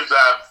years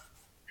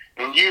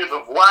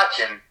of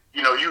watching,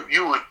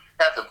 you would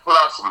have to pull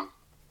out some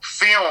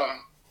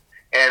film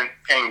and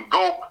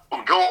go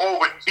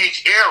over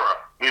each era.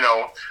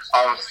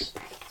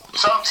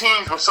 Some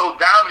teams were so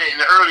dominant in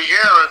the early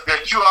eras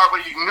that you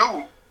already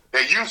knew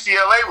that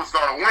UCLA was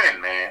going to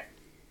win, man.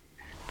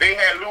 They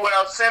had Lou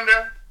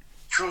Alcindor,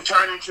 who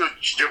turned into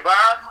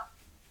Jabbar.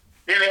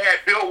 Then they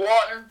had Bill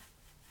Walton.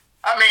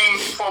 I mean,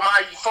 for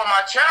my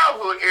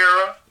childhood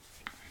era,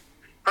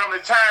 from the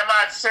time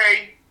I'd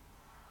say,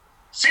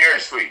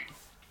 seriously,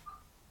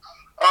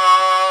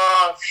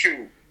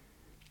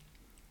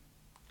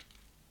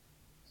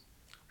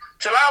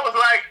 till I was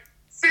like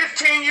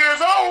 15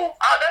 years old.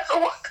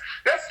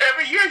 That's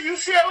every year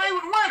UCLA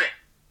would win it.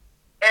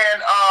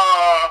 And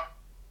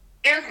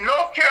in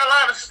North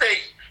Carolina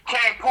State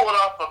pulled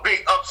off a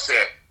big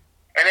upset,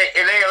 and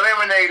they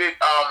eliminated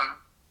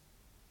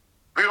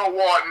Bill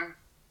Walton.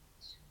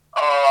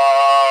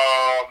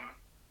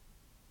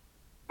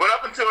 But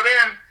up until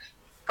then,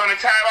 from the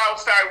time I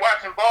started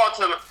watching ball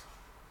till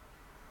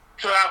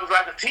I was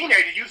like a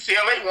teenager,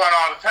 UCLA won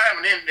all the time,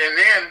 and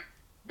then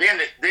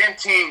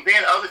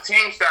other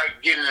teams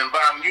started getting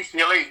involved.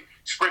 UCLA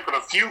sprinkled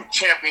a few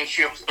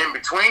championships in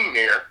between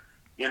there.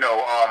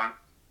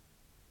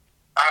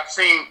 I've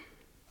seen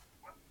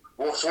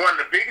one of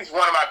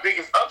my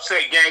biggest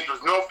upset games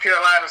was North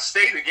Carolina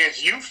State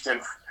against Houston,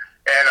 and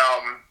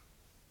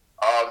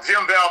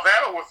Jim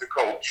Valvano was the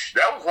coach.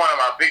 That was one of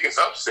my biggest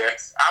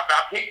upsets.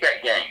 I picked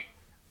that game.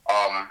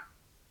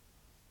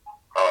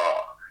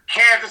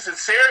 Kansas and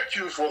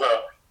Syracuse was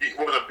a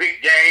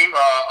big game.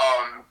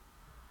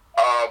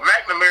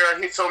 McNamara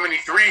hit so many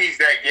threes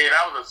that game.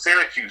 I was a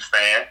Syracuse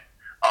fan.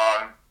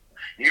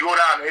 You go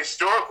down to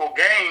historical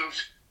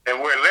games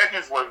and where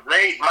legends was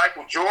made.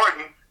 Michael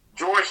Jordan,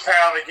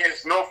 Georgetown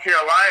against North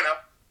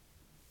Carolina.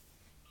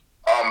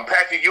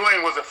 Patrick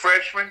Ewing was a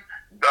freshman,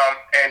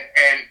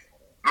 and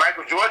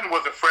Michael Jordan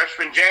was a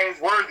freshman.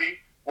 James Worthy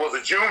was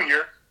a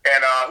junior,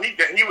 and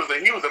he was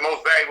the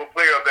most valuable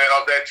player of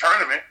that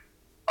tournament.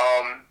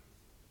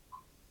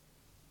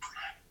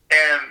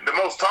 And the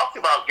most talked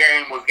about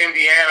game was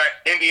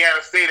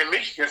Indiana State and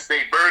Michigan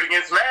State, Bird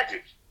against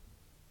Magic.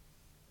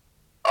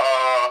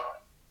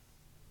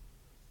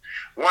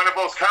 One of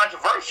the most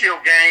controversial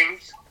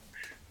games,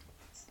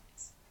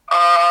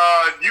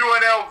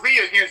 UNLV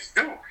against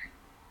Duke,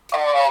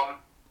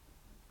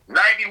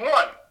 91.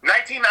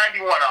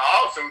 '91 an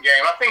awesome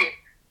game. I think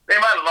they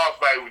might have lost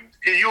by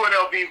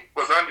UNLV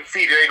was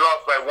undefeated. They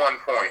lost by 1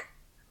 point.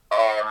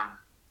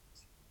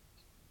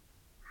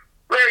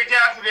 Larry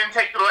Johnson didn't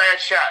take the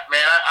last shot,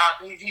 man.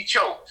 He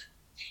choked.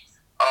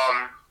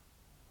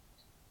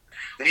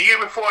 The year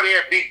before, they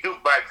had beat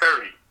Duke by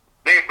 30.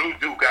 They blew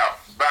Duke out.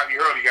 Bobby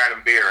Hurley got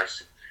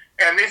embarrassed.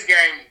 And this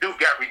game, Duke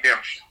got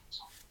redemption.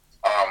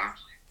 I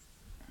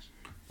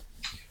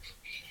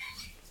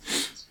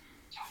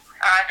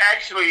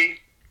actually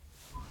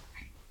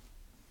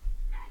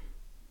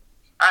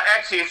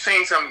have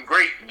seen some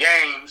great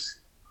games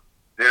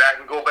that I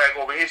can go back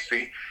over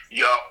history.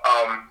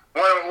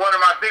 One of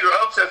my bigger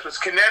upsets was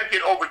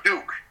Connecticut over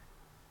Duke.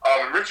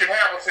 Richard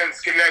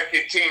Hamilton's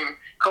Connecticut team,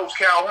 Coach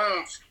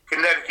Calhoun's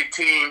Connecticut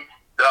team,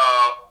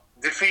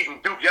 defeating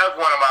Duke. That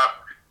was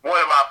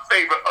one of my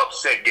favorite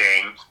upset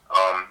games.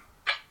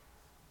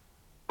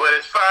 But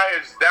as far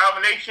as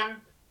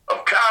domination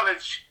of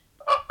college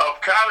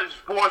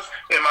sports,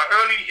 in my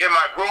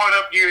growing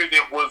up years,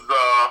 it was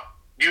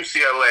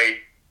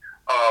UCLA.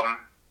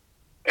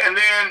 And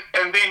then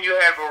you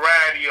had a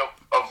variety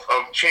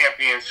of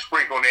champions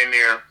sprinkled in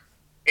there.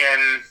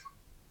 And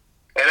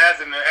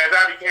as I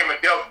became an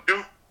adult,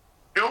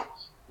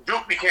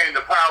 Duke became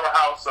the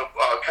powerhouse of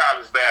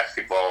college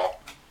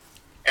basketball.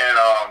 And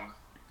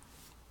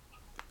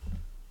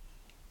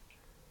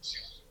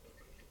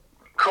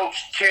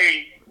Coach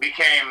K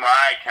became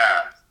my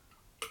icon.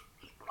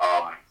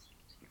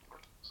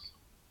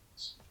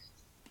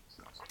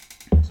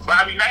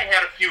 Bobby Knight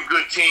had a few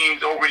good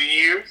teams over the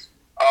years.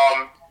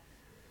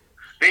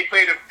 They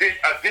played a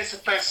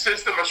disciplined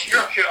system, a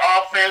structured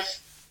offense.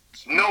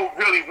 No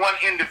really one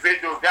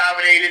individual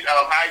dominated.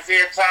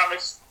 Isaiah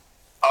Thomas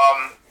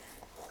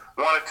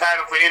won a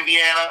title for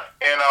Indiana,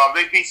 and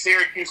they beat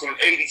Syracuse in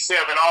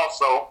 '87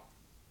 also.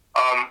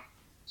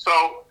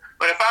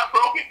 But if I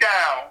broke it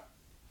down,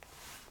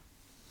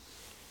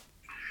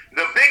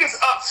 the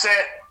biggest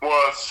upset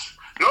was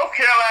North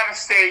Carolina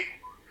State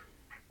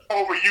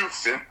over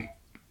Houston.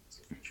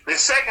 The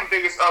second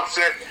biggest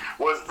upset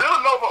was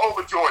Villanova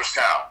over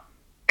Georgetown,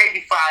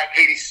 85,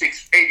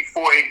 86,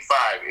 84,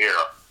 85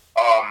 era.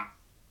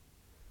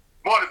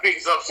 One of the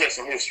biggest upsets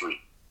in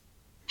history.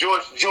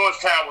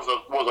 Georgetown was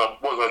an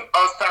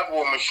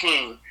unstoppable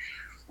machine.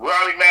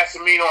 Riley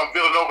Massimino and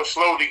Villanova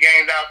slowed the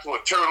game down to a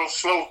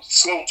slow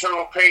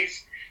turtle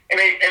pace, and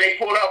they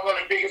pulled out one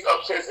of the biggest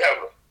upsets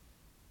ever.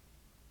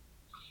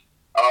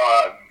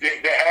 A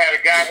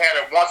guy had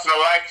a once in a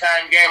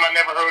lifetime game. I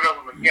never heard of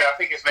him again. I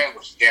think his name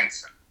was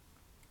Jensen,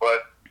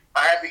 but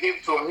I had to give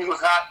it to him. He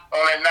was hot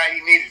on that night he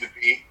needed to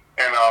be,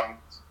 and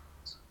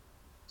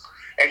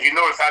as you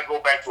notice, I go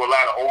back to a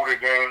lot of older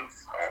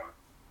games.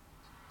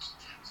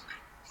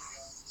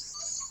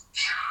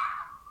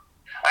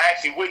 I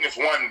actually witnessed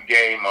one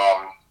game,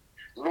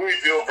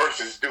 Louisville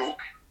versus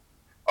Duke,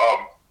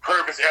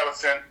 Purvis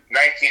Ellison,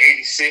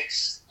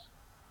 1986.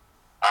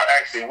 I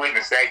actually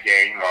witnessed that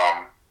game,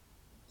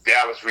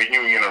 Dallas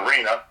Reunion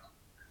Arena.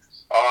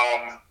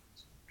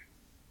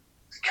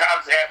 The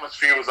college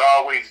atmosphere was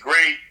always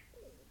great.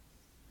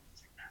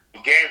 The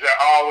games are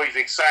always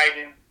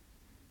exciting.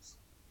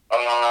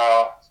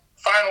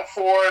 Final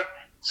Four,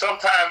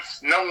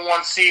 sometimes number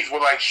one seeds were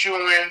like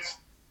shoo-ins,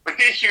 but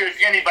this year is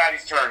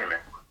anybody's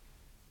tournament.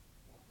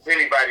 It's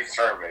anybody's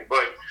tournament.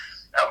 But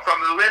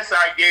from the list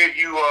I gave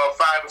you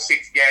 5 or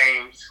 6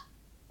 games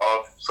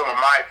of some of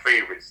my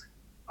favorites.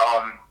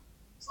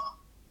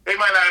 They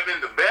might not have been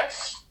the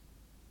best.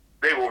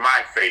 They were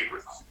my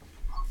favorites.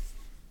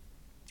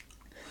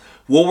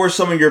 What were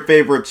some of your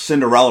favorite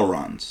Cinderella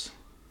runs?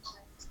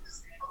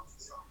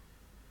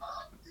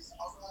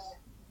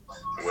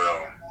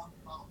 Well,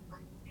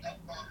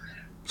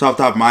 so off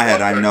the top of my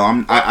head, I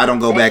know I don't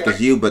go back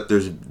as you, but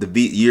there's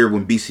the year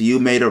when VCU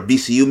made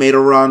a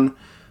run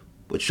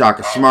with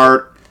Shaka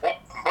Smart.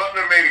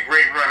 Butler made a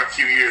great run a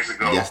few years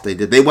ago. Yes, they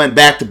did. They went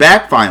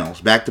back-to-back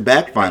finals. Butler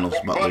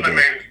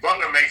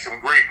made some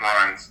great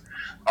runs,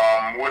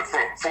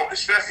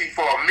 especially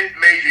for a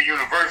mid-major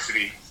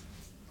university.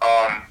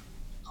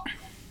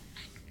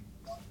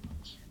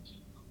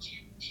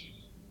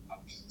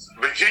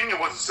 Virginia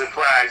was a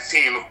surprise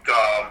team.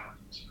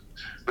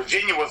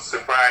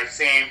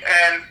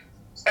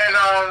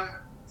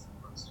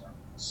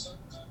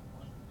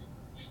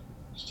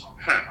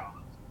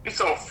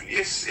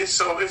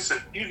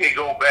 You can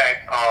go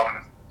back.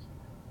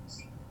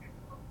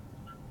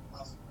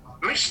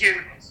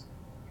 Michigan.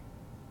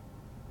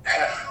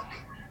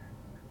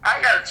 I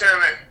gotta tell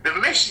you, the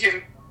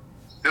Michigan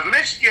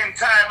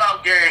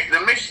timeout game, the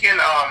Michigan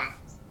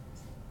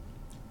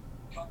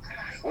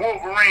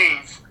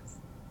Wolverines,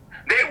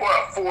 they were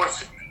a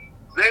force,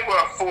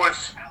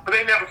 but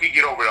they never could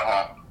get over the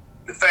hump.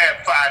 The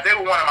Fab Five, they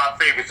were one of my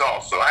favorites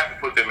also. I have to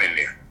put them in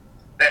there.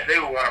 They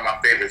were one of my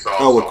favorites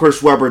also. Oh, with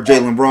Chris Webber,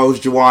 Jalen Rose,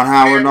 Juwan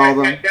Howard, and all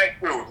them? That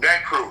crew.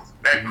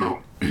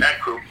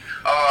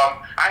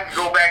 I can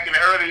go back in the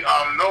early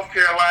North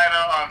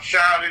Carolina,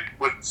 Charlotte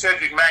with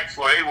Cedric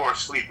Maxwell. They were a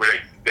sleeper.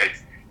 They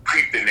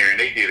creeped in there and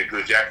they did a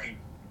good job. You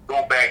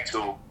go back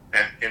to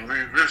and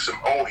review some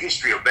old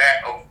history of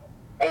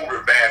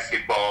over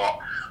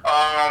basketball.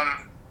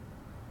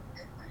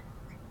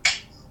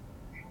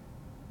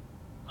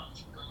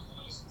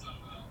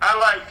 I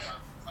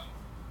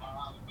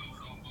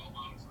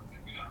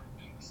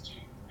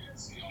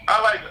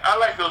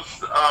like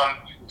those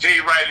Jay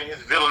Wright and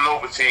his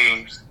Villanova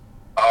teams.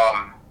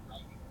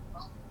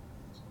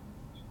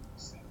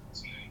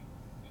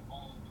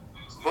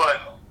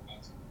 But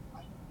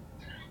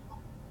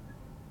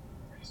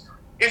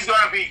it's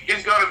gonna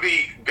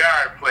be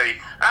guard play.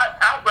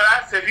 But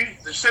I said, if you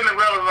the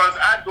Cinderella runs,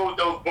 I'd go with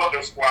those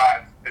Butler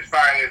squads as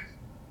far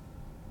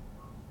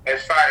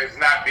as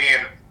not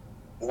being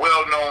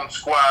well-known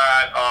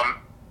squad.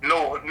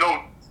 No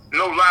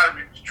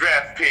lottery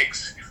draft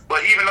picks.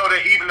 But even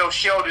though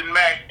Sheldon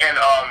Mack and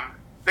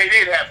they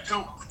did have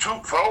two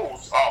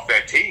pros off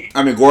that team.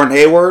 I mean, Gordon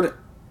Hayward.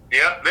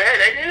 Yeah,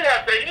 they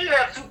did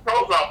have two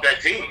pros off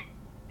that team.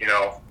 You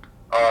know,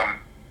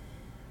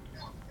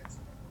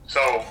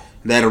 so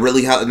They had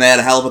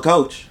a hell of a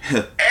coach.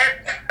 and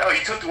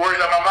you took the words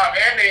out of my mouth.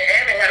 And they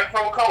had a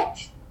pro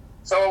coach.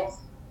 So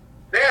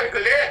they had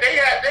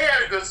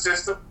a good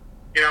system.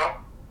 You know,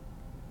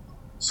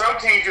 some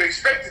teams you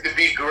expected to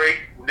be great,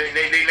 they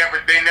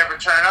never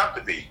turn out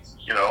to be.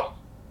 You know,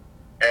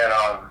 and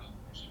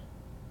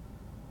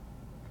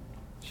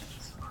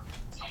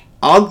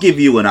I'll give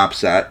you an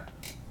upset.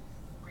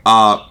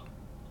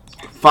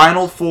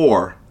 Final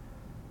Four,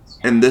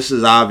 and this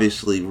is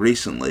obviously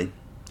recently.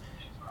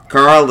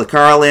 The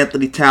Karl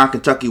Anthony Town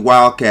Kentucky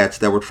Wildcats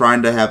that were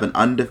trying to have an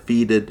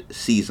undefeated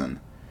season.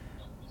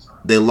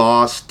 They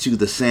lost to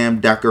the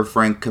Sam Decker,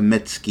 Frank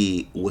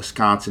Kaminsky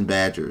Wisconsin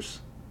Badgers.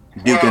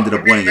 Duke ended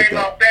up winning it.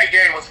 That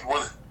game was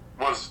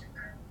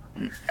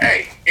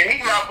hey, and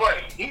he's my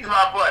buddy. He's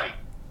my buddy,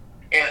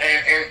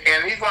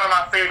 and he's one of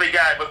my favorite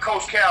guys. But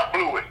Coach Cal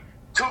blew it.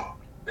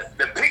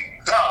 The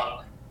big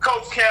dog.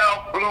 Coach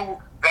Cal blew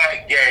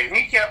that game.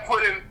 He kept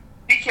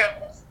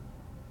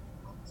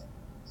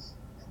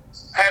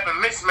having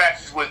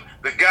mismatches with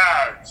the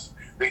guards.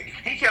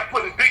 He kept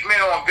putting big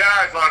men on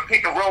guards on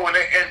pick and roll, and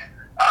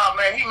oh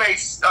man, he made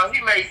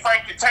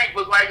Frank the Tank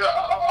look like an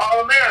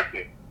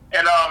All-American,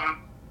 and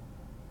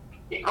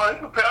he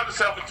propelled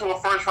himself into a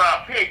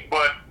first-round pick.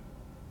 But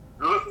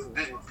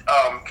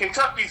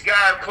Kentucky's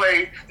guy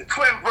played the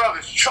twin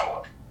brothers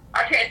Choke.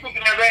 I can't think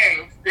of their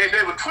names.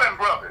 They were twin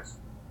brothers.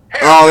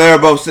 Oh, they were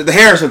both the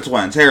Harrison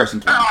twins.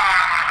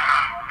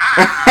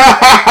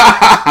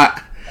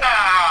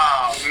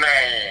 Oh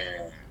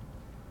man!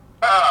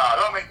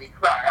 Don't make me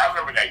cry. I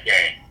remember that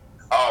game.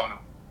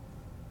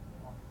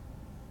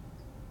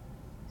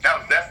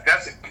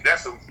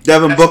 That's a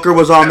Devin Booker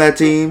was on that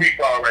team.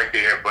 Ball right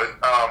there, but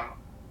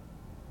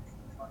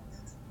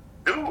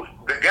dude,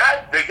 the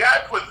guy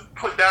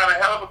put down a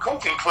hell of a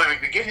coaching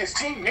clinic to get his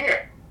team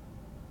there.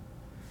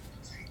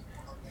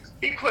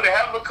 He put a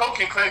hell of a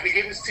coaching clinic to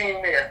get his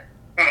team there.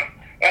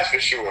 That's for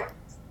sure.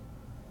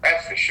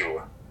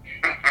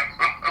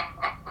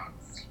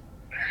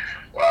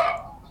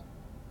 Wow.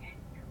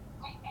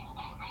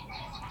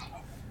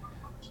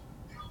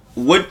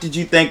 What did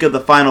you think of the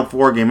Final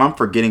Four game? I'm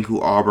forgetting who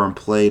Auburn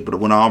played, but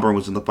when Auburn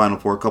was in the Final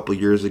Four a couple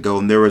of years ago,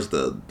 and there was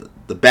the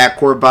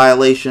backcourt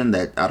violation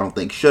that I don't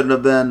think shouldn't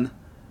have been.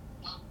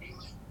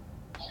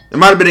 It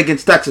might have been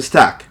against Texas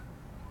Tech.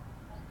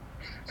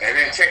 And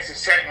then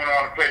Texas Tech went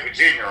on to play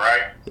Virginia,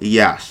 right?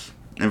 Yes,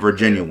 and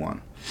Virginia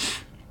won.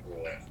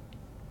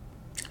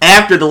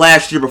 After the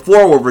last year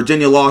before where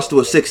Virginia lost to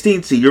a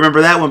 16th seed. You remember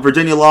that when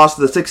Virginia lost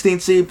to the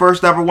 16th seed,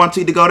 first ever 1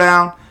 seed to go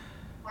down?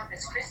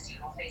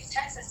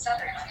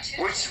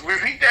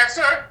 Repeat that,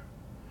 sir?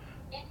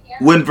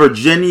 When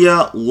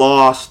Virginia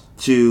lost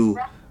to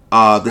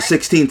the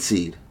 16th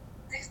seed.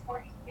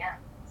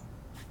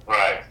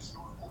 Right.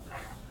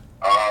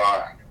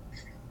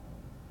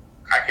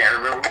 I can't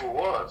remember who it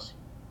was.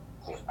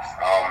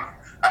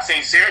 I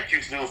seen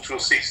Syracuse lose to a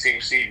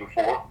 16th seed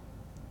before.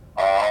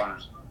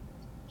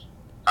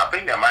 I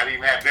think that might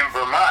even have been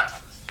Vermont.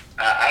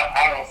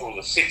 I don't know if it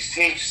was a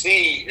 16th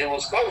seed. It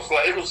was close.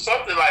 It was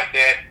something like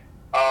that.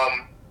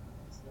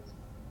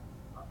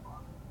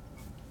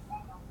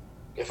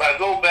 If I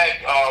go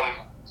back,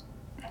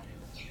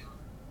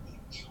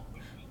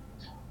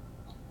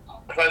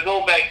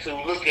 to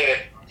look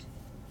at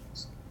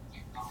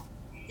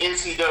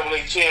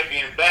NCAA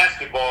champion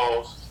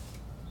basketball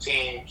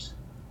teams,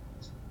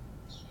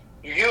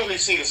 you usually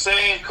see the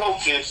same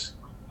coaches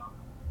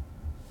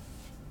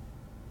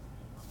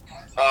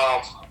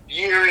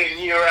year in,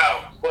 year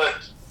out.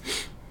 But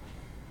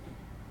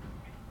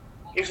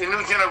it's a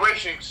new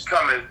generation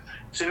coming.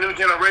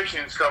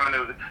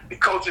 The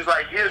coaches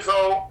like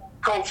Izzo,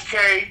 Coach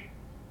K,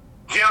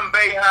 Jim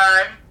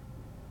Boeheim.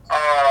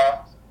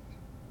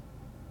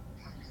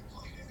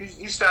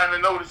 He's starting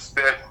to notice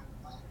that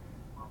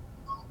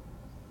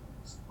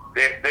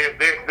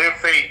they're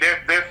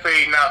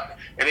fading out,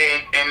 and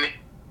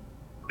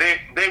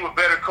they were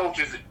better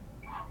coaches.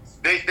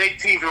 They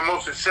teams were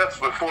most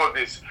successful before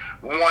this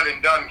one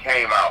and done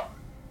came out.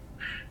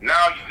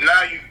 Now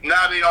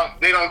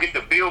they don't get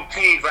to build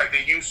teams like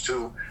they used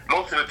to.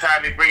 Most of the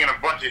time they bring in a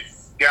bunch of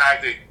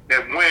guys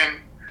that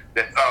win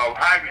the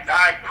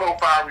high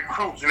profile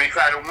recruits, and they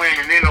try to win,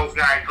 and then those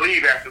guys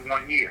leave after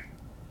 1 year.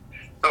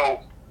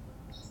 So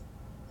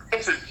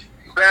it's a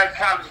bad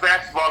college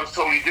basketball is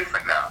totally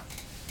different now.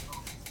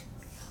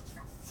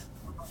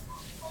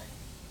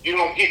 You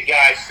don't get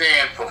guys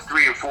staying for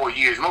 3 or 4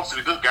 years. Most of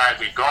the good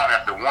guys are gone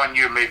after 1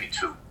 year, maybe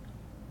 2.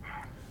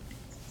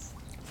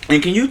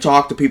 And can you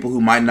talk to people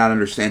who might not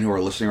understand, who are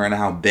listening right now,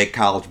 how big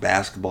college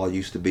basketball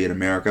used to be in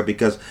America?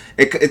 Because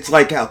it's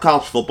like how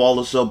college football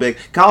is so big.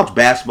 College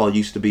basketball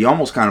used to be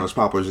almost kind of as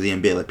popular as the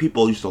NBA. Like,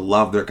 people used to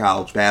love their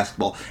college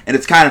basketball. And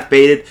it's kind of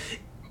faded.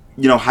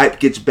 You know, hype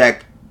gets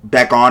back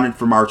on it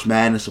for March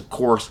Madness, of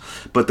course.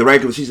 But the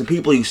regular season,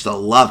 people used to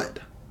love it.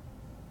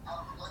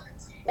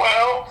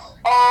 Well,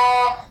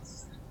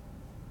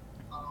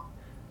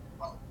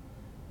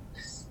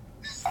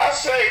 I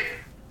say,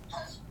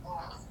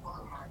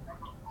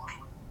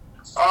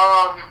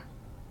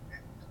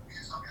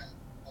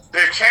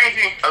 they're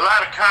changing. A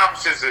lot of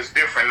conferences is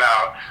different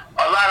now.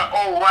 A lot of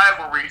old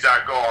rivalries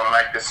are gone,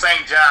 like the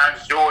St.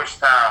 John's,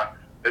 Georgetown,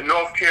 the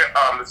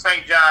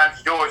St.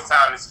 John's,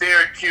 Georgetown, the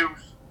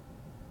Syracuse.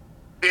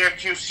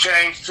 Syracuse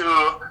changed to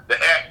the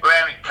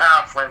Atlantic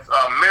Conference.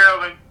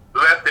 Maryland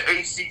left the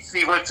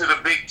ACC, went to the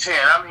Big Ten.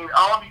 I mean,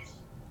 all these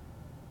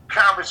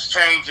conference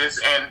changes,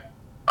 and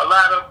a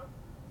lot of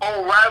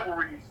old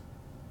rivalries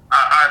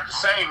aren't the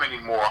same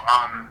anymore.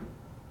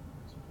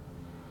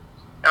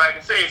 And like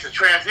I say, it's a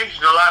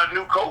transition. A lot of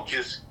new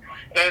coaches,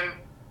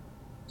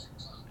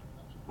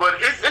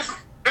 but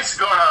it's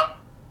gonna,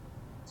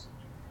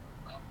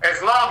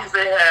 as long as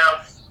they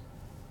have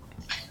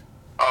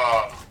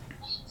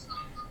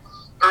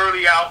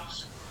early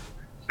outs,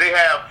 they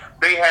have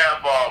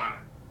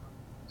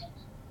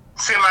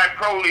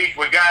semi-pro leagues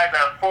where guys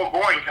are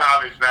foregoing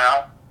college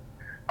now.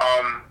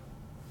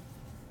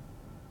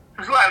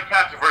 There's a lot of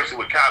controversy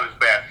with college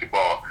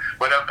basketball,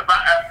 but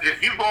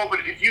if you go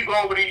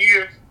over the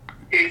years,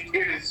 it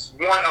is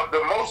one of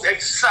the most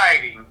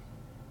exciting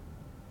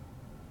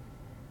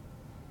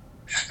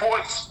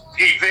sports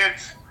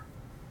events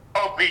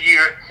of the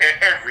year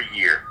and every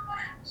year.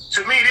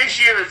 To me, this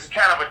year is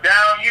kind of a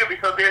down year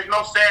because there's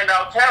no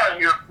standout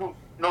talent here,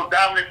 no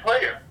dominant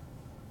player.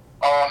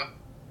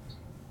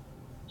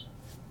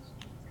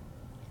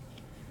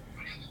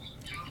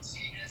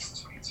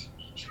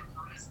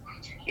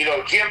 You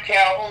know, Jim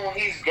Calhoun,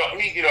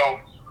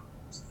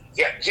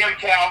 Jim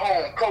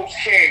Calhoun, Coach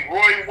K,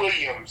 Roy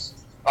Williams,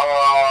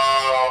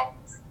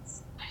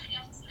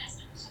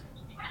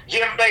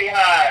 Jim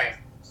Boeheim,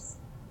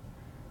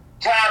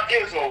 Tom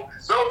Izzo.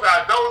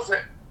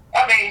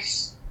 I mean,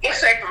 let's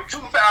say from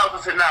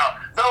 2000 to now,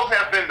 those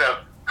have been the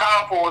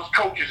powerful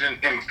coaches in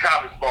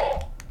college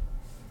ball.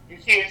 You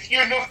see a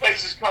few new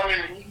faces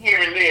coming here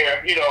and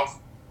there, you know.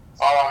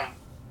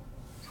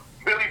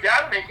 Billy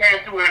Donovan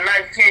came through with a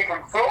nice team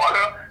from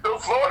Florida.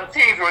 Those Florida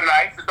teams were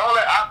nice.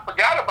 I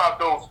forgot about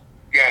those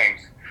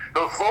games,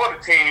 those Florida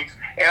teams.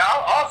 And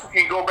I also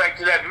can go back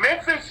to that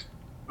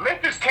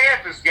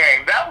Memphis-Kansas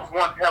game. That was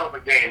one hell of a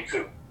game,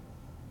 too.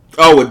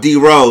 Oh, with D.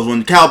 Rose,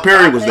 when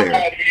Calipari was there.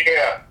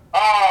 Yeah.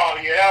 Oh,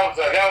 yeah, that was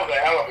a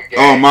hell of a game.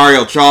 Oh,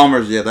 Mario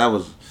Chalmers, yeah, that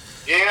was...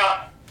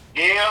 Yeah.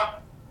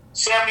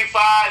 75,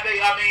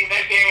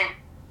 that game,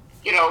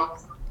 you know,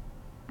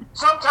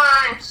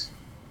 sometimes,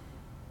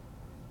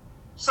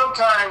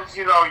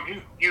 you know,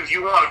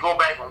 you want to go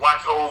back and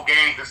watch old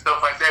games and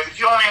stuff like that, but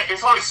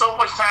it's only so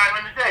much time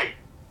in the day,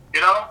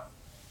 you know?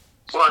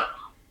 But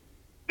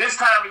this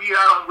time of year,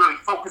 I don't really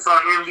focus on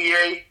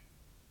NBA.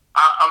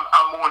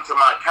 I'm more into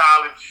my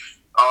college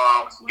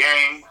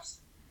games.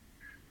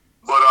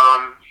 But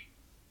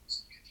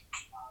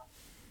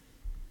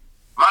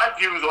my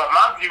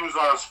views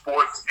on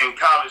sports and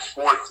college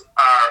sports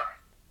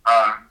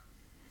are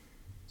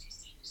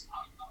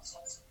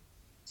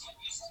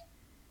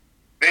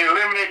they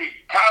eliminated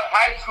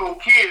high school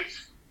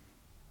kids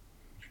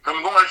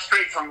from going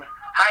straight from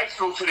high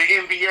school to the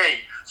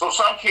NBA. So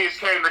some kids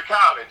came to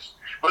college,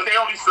 but they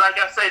only, like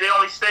I say, they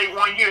only stay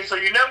 1 year. So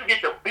you never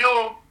get to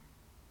build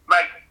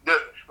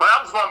when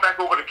I was going back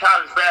over the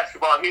college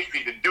basketball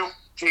history, the Duke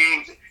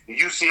teams, the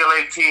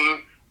UCLA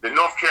team, the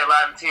North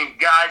Carolina team,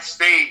 guys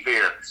stayed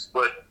there,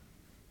 but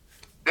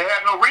they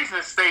have no reason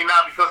to stay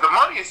now because the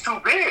money is too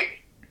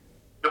big.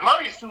 The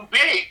money is too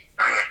big,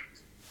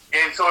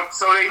 and so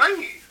they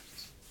leave.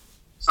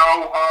 So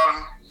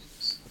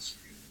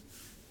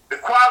the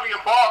quality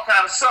of ball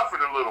kind of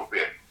suffered a little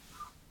bit.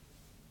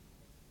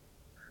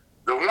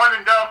 The one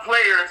and done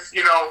players,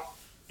 you know,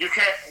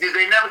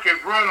 they never can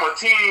groom a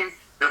team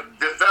to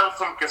develop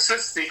some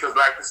consistency because,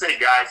 like I say,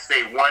 guys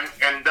stay one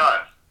and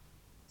done.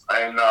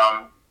 And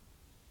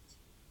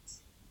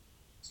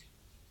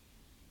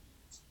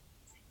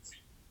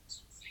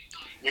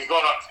you're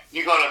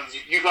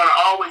gonna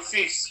always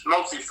see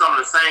mostly some of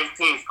the same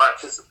teams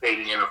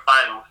participating in the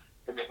final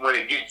when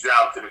it gets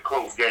down to the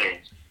close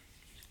games.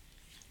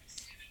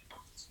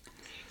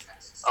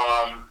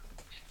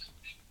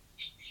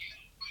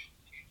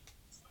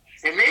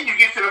 And then you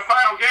get to the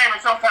final game,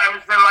 and sometimes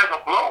it's been like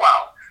a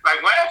blowout.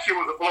 Like last year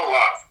was a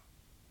blowout.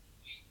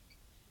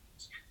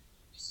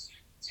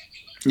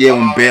 Yeah,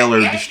 when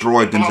Baylor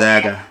destroyed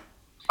Gonzaga.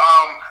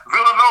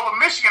 Villanova,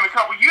 Michigan, a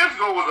couple years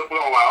ago was a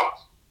blowout.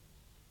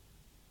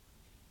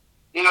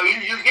 You know,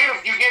 you get a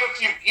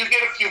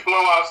few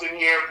blowouts in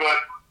here, but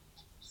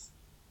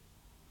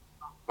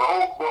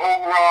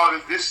overall,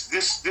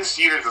 this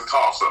year is a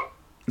toss-up.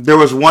 There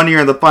was one year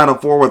in the Final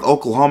Four with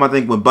Oklahoma, I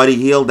think, when Buddy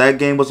Hield, that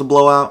game was a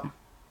blowout.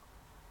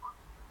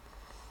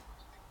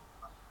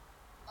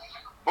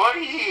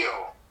 Buddy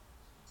Hield.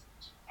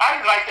 I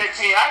didn't like that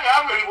team.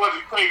 I really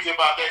wasn't crazy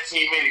about that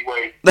team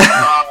anyway.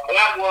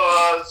 That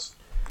was...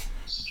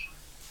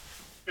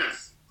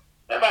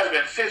 that might have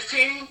been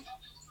 15.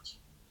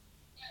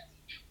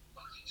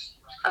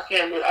 I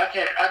can't.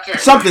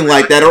 Something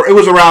like that, or it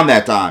was around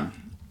that time.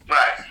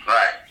 Right.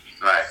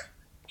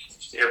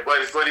 Yeah,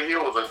 Buddy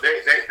Hield was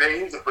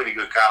he was a pretty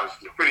good college,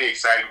 a pretty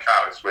exciting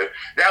college, but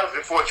that was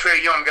before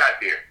Trae Young got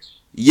there.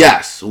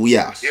 Yes.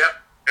 Yep. Yeah,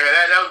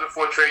 that was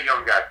before Trae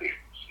Young got there.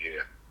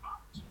 Yeah.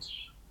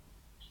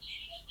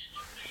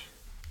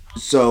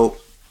 So,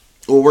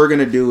 what we're going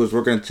to do is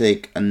we're going to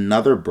take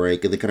another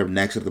break, and then kind of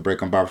next after the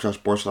break on Barbershop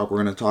Sports Talk,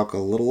 we're going to talk a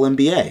little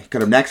NBA.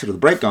 Kind of next after the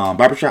break on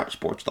Barbershop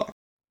Sports Talk.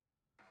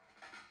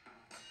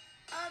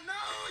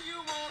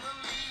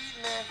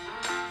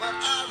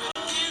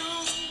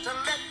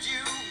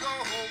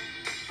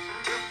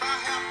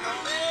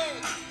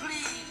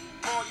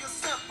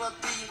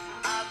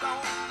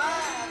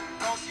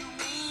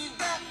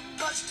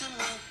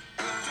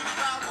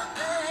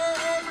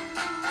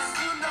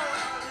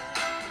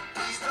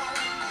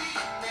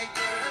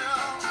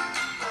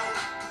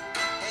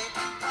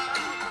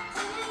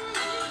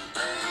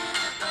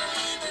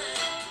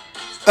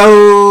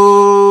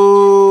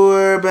 Oh,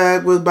 we're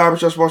back with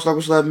Barbershop Sports Talk.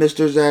 We still have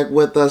Mr. Zach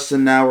with us,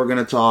 and now we're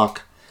going to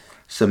talk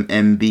some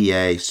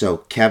NBA. So,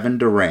 Kevin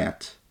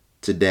Durant,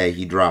 today,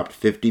 he dropped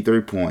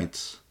 53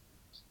 points.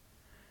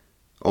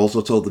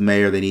 Also told the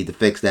mayor they need to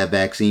fix that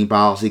vaccine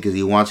policy because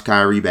he wants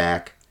Kyrie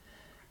back.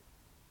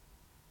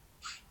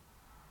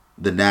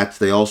 The Nets,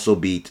 they also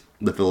beat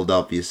the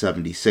Philadelphia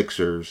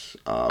 76ers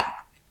a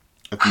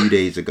few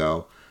days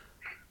ago.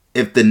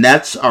 If the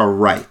Nets are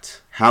right,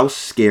 how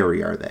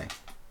scary are they?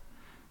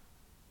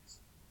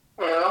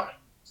 Well,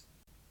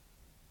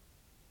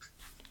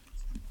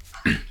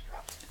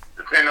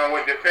 depending on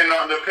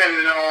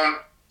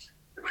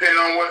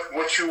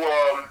what you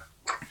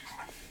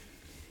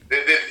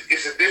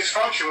it's a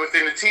dysfunction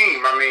within the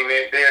team. I mean,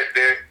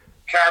 they're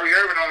Kyrie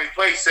Irving only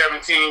played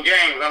 17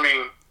 games. I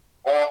mean,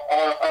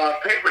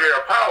 on paper they're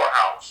a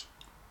powerhouse.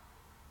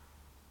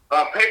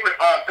 On paper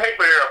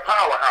they're a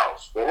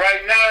powerhouse. But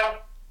right now,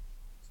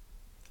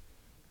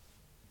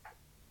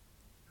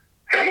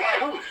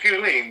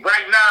 excuse me.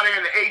 Right now they're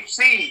in the 8th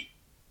seed,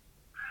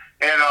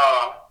 and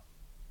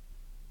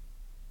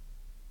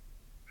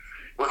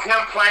with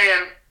him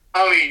playing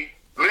only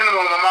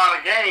minimum amount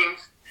of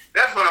games,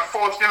 that's going to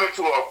force them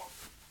into a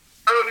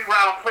early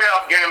round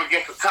playoff game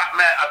against a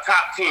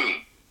top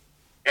team,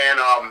 and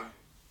a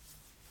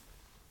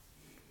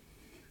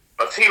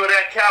team of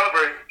that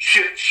caliber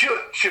should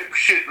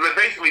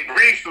basically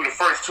breeze through the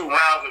first 2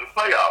 rounds of the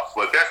playoffs.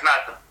 But that's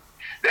not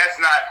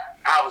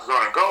how it's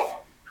going to go.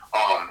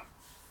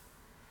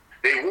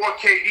 They wore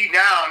KD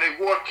down. They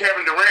wore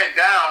Kevin Durant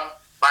down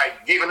by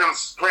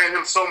playing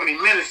him so many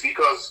minutes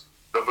because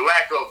of the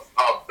lack of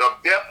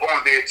depth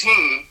on their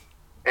team,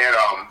 and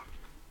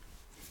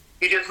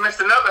he just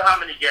missed another how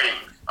many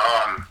games?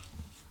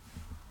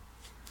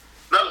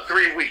 Another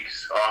 3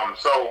 weeks.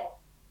 So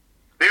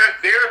they're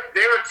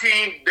a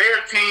team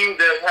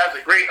that has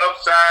a great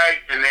upside,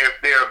 and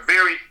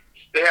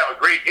they have a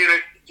great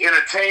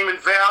entertainment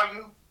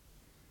value.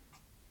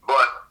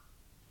 But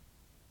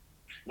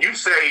you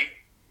say,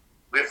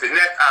 if the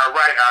Nets are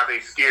right, are they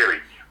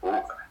scary?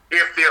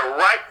 If they're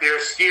right,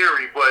 they're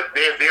scary, but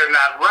they're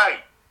not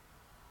right.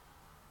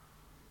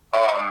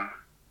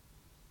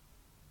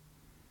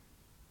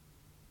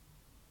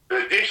 The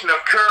addition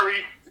of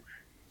Curry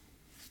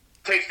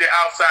takes their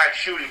outside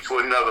shooting to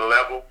another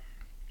level.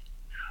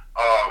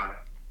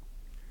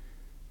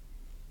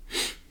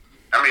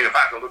 I mean, if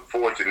I can look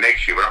forward to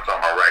next year, but I'm talking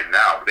about right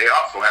now, but they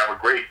also have a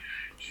great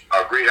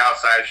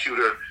outside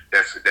shooter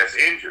that's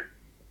injured,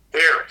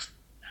 Harris.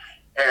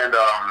 And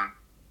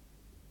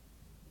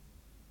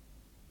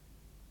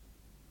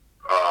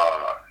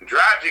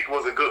Dragic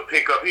was a good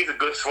pickup. He's a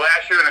good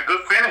slasher and a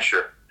good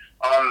finisher.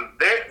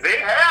 They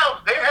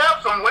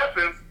have some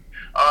weapons.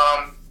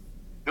 I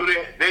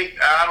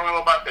don't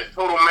know about the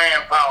total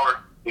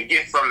manpower to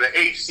get from the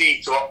 8th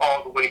seed to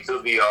all the way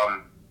to the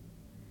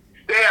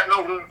They have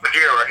no room for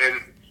error, and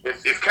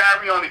if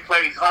Kyrie only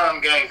plays home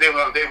games, they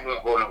won't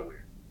go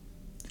nowhere.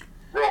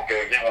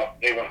 Okay,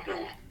 they won't do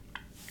it.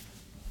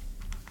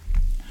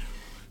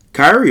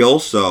 Kyrie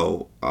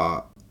also,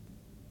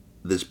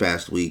 this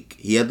past week,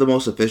 he had the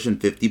most efficient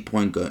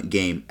 50-point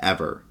game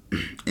ever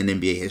in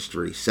NBA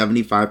history.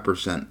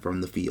 75%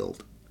 from the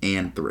field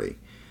and 3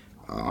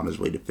 on his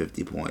way to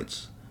 50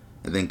 points.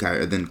 And then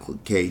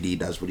KD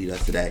does what he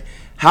does today.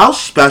 How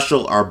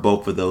special are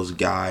both of those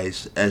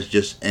guys as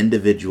just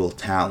individual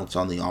talents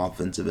on the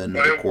offensive end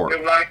of the court?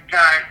 They're one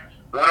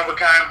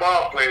one-of-a-kind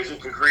ball players who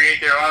can create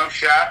their own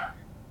shot,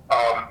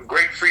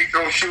 great free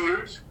throw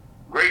shooters,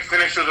 great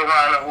finishers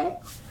around the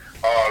hoop,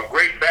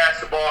 great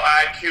basketball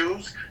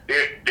IQs.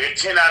 They're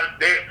 10 out of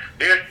they're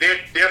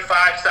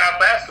 5-star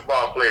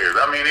basketball players.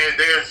 I mean,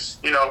 there's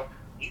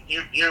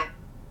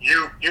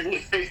you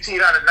hit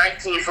 15 out of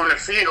 19 from the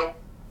field,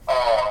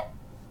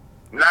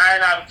 9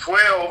 out of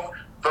 12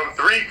 from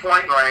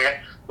 3-point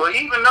land. But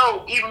even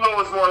though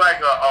it's more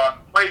like a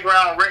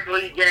playground regular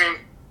league game,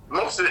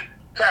 most of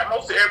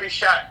every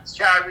shot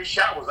Kyrie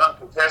shot was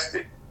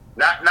uncontested.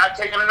 Not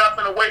taking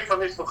nothing away from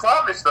his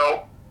performance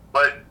though,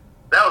 but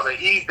that was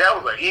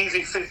an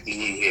easy 50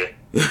 he hit.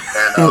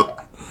 And,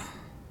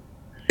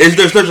 is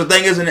there such a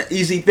thing as an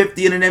easy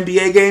 50 in an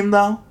NBA game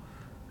though?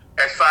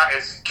 As far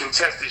as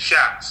contested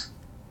shots,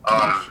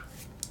 I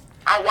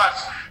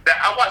watched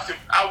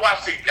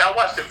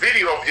the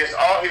video of just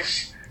all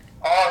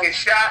his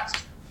shots.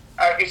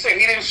 Like I said,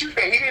 he didn't shoot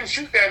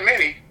that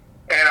many,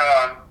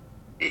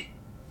 and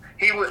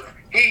he was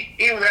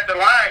at the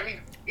line.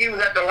 He was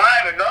at the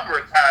line a number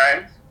of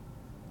times.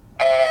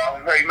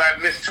 He might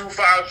have missed 2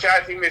 foul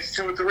shots. He missed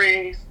 2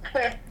 threes.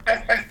 that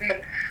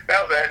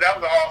was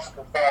an awesome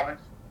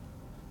performance.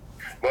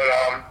 But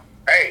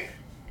hey,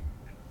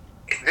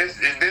 this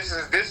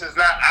is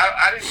not.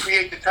 I didn't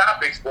create the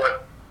topics,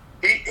 but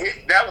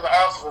that was an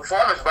awesome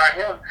performance by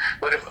him.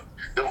 But if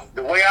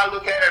the way I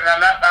look at it,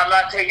 I'm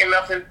not taking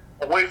nothing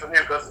away from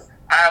him because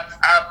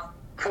I've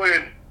put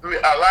in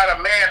a lot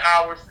of man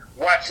hours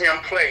watching him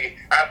play.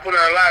 I put in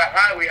a lot of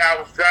highway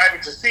hours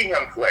driving to see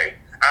him play.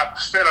 I've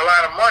spent a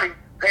lot of money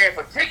paying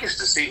for tickets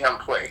to see him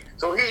play.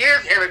 So he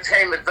is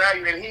entertainment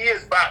value and he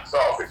is box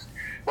office.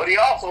 But he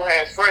also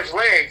has fresh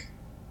legs.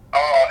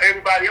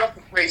 Everybody else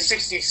can play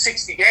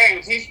 60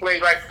 games. He's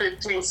played like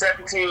 15,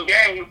 17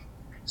 games.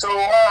 So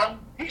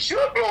he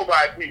should blow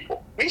by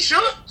people. He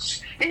should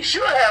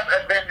have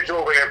advantage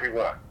over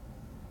everyone.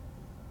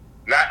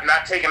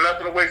 Not taking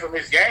nothing away from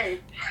his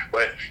game,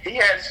 but he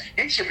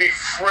should be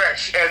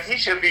fresh as he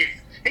should be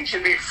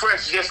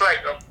fresh just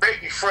like a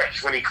baby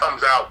fresh when he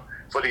comes out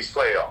for these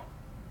playoffs.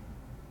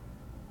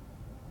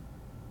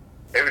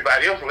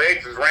 Everybody else's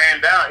legs is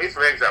ran down. His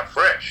legs are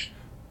fresh.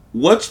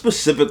 What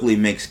specifically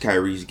makes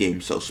Kyrie's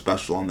game so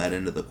special on that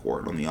end of the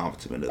court, on the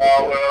offensive end of the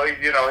court? Well,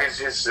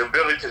 his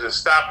ability to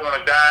stop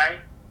on a dime,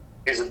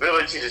 his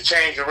ability to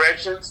change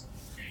directions,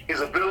 his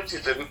ability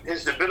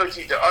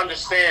to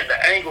understand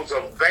the angles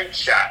of bank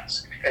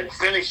shots and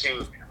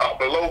finishing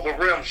below the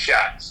rim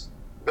shots.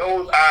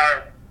 Those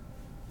are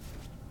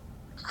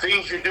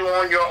things you do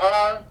on your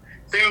own,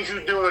 things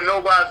you do when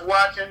nobody's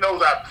watching.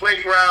 Those are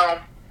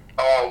playground,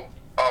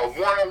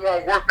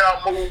 one-on-one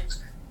workout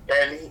moves,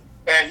 and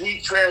he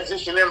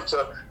transitioned them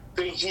to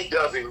things he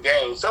does in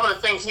games. Some of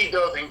the things he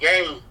does in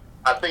games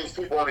are things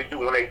people only do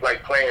when they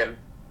like playing,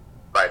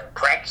 like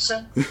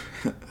practicing.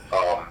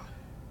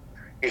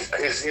 His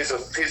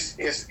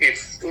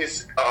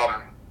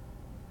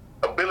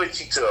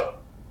ability to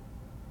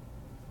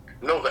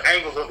know the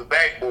angles of the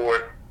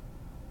backboard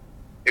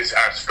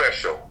are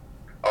special.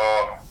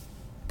 A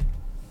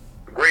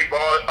great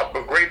ball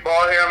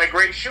handler, a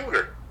great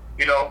shooter.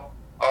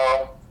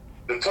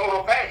 The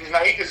total package.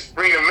 Now he just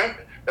bring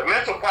the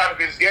mental part of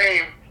his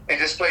game and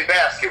just play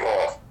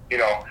basketball.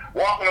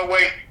 Walking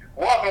away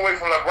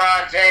from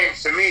LeBron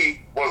James to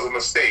me was a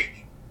mistake.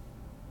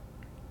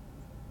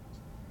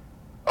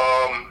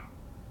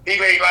 He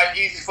made life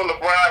easy for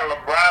LeBron, and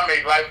LeBron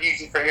made life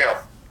easy for him.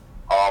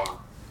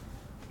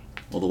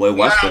 Well, the way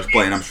Westbrook's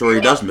playing, I'm sure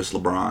he does miss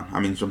LeBron. I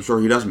mean, I'm sure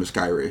he does miss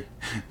Kyrie.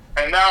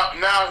 And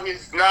now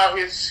his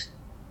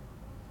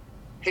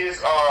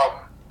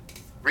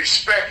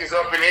respect is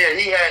up in the air.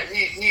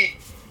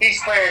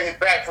 He's playing his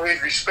back for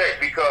his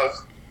respect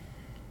because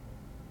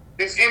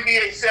this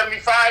NBA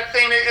 75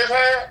 thing they just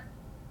had.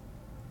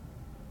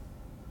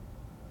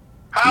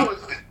 How is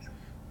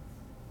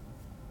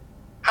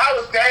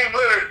Dame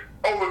Lillard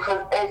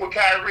over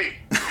Kyrie?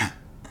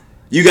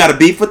 You got a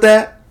beef with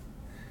that?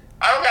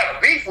 I don't got a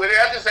beef with it.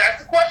 I just asked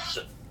the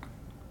question.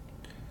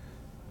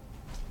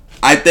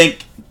 I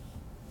think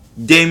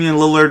Damian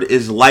Lillard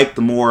is liked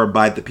more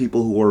by the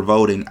people who are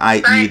voting,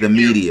 i.e. the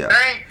media.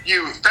 Thank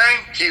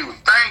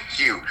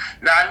you.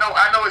 Now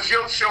I know it's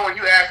your show and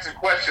you asked a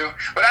question,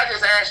 but I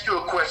just asked you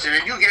a question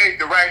and you gave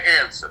the right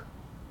answer.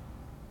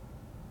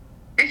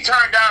 He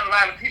turned down a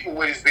lot of people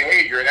with his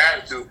behavior and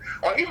attitude.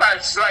 Or he might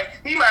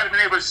have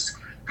been able to.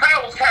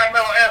 How was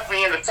Carmelo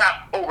Anthony in the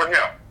top over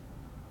him?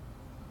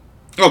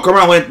 Oh,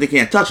 Carmelo Anthony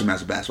can't touch him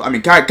as a basketball. I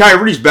mean,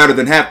 Kyrie's better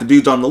than half the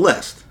dudes on the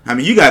list. I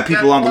mean, you got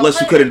people on the list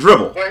who couldn't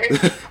dribble.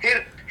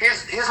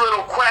 His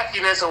little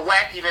quackiness or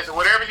wackiness or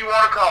whatever you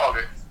want to call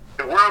it.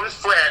 The world is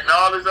flat and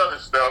all this other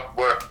stuff.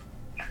 But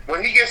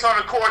when he gets on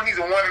the court, he's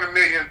a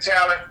one-in-a-million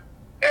talent.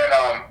 And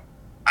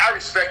I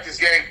respect his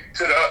game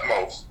to the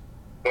utmost.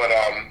 But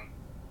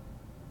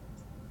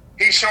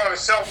he's showing a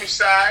selfish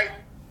side,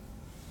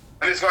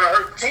 and it's going to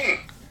hurt the team.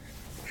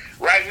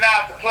 Right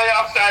now, the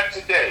playoffs started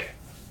today.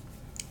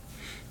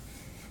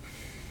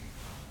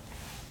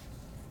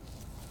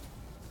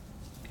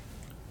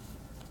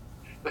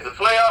 If the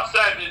playoffs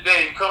Saturday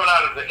today, coming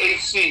out of the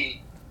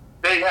AC,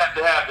 they have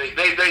to have they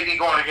be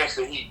going against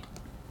the Heat.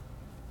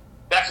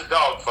 That's a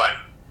dog fight.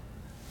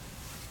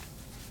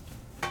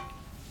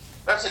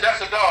 That's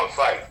a dog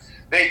fight.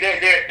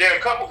 They're a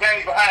couple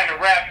games behind the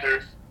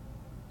Raptors,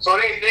 so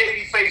they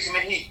be facing the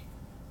Heat.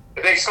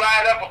 If they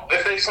slide up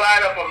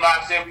a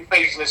notch, they'll be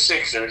facing the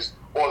Sixers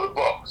or the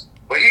Bucks.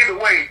 But either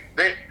way,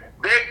 their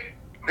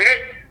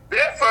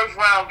first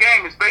round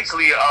game is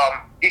basically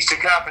Eastern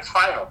Conference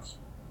Finals,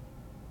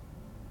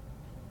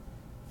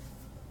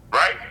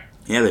 right?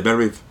 Yeah, they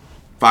better be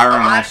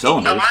firing on all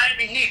cylinders. A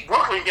Miami Heat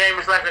Brooklyn game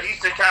is like an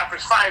Eastern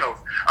Conference Finals.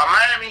 A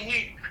Miami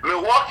Heat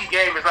Milwaukee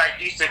game is like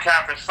Eastern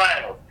Conference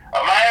Finals. A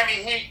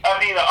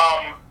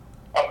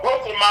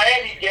Brooklyn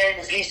Miami game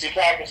is Eastern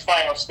Conference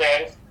Finals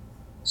status.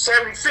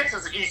 76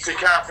 is Eastern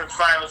Conference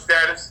Finals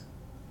status.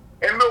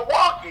 And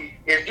Milwaukee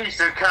is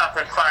Eastern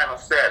Conference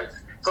Finals status.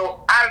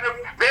 So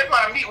they're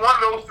going to meet one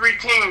of those three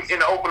teams in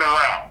the opening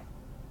round.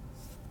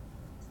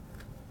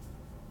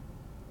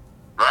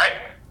 Right?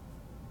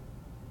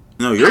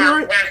 No, you're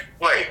right.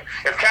 Play.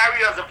 If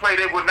Kyrie doesn't play,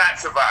 they would not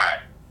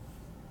survive.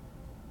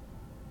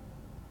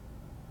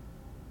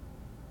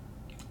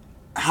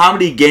 How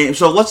many games?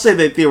 So let's say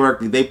that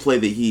theoretically they play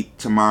the Heat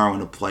tomorrow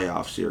in a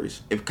playoff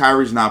series. If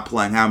Kyrie's not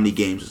playing, how many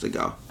games does it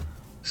go?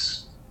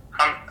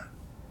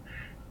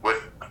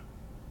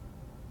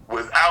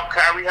 Without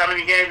Kyrie, how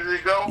many games does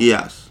it go?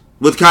 Yes.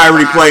 With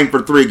Kyrie playing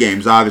for 3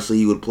 games, obviously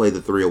he would play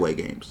the 3 away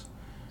games.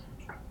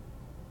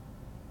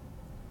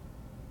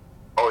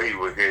 Oh, he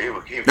would.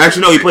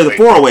 Actually, no, he played the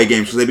 4 away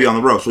games because they'd be on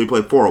the road, so he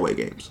played 4 away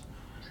games.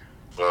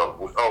 With him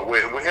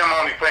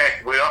only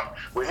playing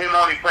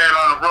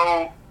on the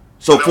road.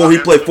 So he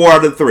played 4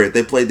 out of 3. If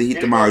they played the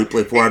Heat tomorrow, he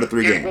played 4 out of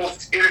 3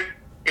 games.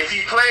 If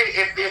he played,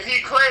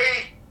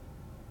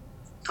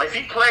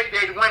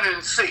 they'd win it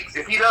in 6.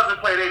 If he doesn't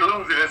play, they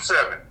lose it in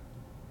 7.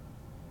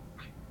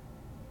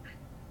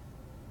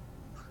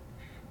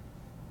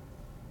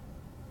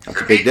 That's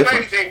a big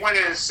difference. If he plays, they win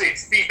it in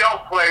 6. If he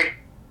don't play,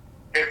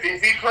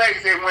 if he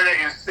plays, they win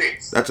it in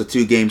 6. That's a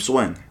 2-game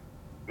swing.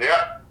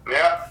 Yeah.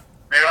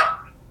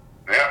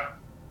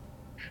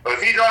 But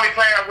if he's only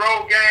playing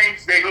road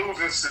games, they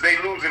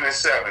losing in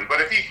 7. But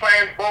if he's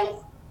playing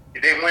both,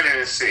 they win it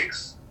in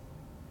 6.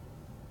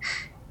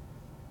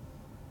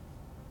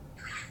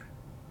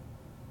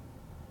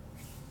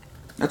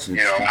 That's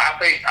interesting. I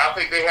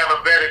think they have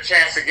a better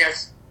chance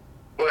against.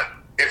 But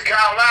if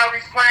Kyle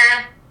Lowry's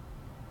playing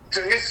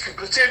to his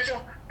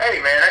potential,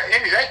 hey man,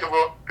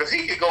 because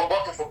he could go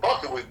bucket for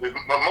bucket with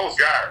most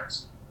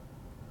guards.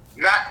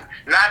 Not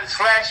as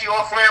flashy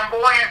or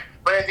flamboyant,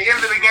 but at the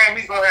end of the game,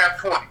 he's gonna have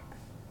 20.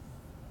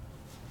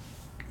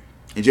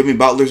 And Jimmy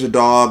Butler's a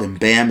dog, and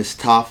Bam is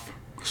tough.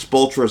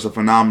 Spoelstra is a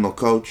phenomenal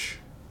coach.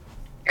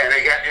 And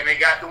they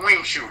got the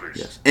wing shooters.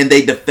 Yes, and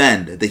they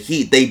defend. The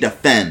Heat, they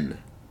defend.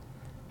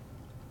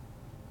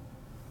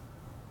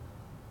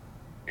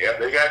 Yeah,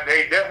 they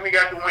definitely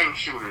got the wing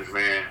shooters,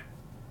 man.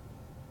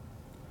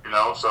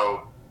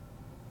 So.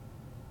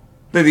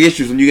 I think the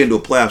issue is when you get into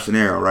a playoff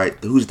scenario, right?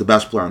 Who's the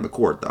best player on the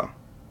court, though?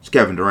 It's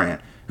Kevin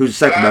Durant. Who's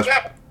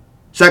the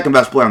second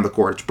best player on the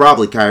court? It's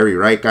probably Kyrie,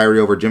 right? Kyrie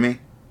over Jimmy,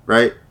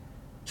 right?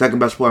 Second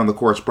best player on the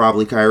court is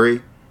probably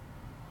Kyrie.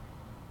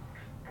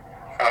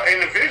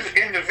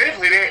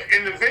 Individually, they're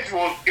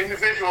individual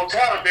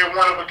talent. They're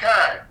one of a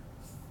kind.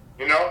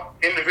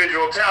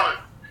 Individual talent.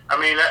 I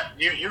mean,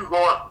 you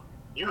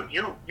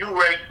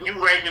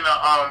ranking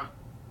the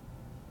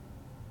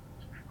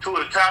 2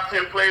 of the top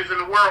 10 players in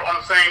the world on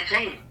the same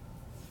team.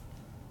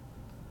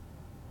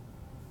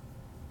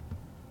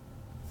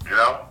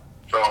 So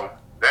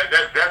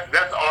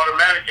that's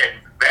automatic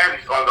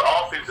advantage on the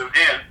offensive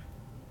end.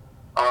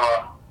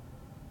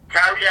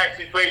 Kyrie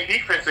actually played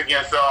defense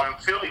against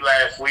Philly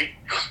last week,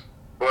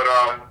 but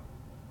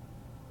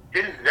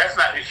that's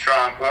not his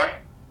strong point.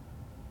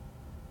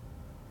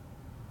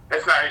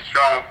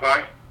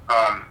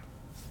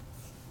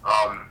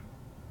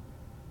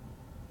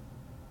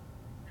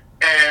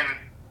 And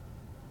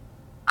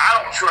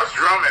I don't trust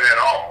Drummond at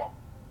all.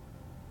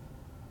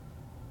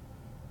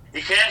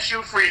 He can't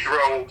shoot free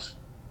throws,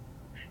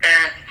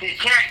 and he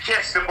can't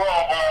catch the ball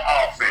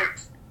on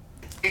offense.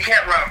 He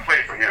can't run a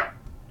play for him.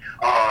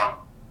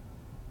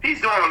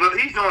 He's doing a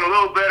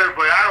little better,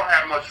 but I don't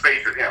have much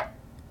faith in him.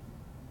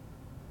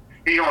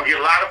 He's gonna get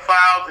a lot of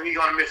fouls, and he's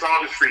gonna miss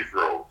all his free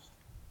throws.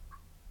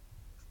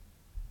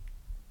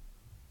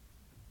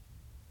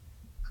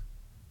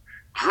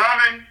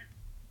 Drummond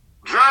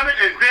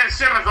and Ben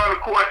Simmons on the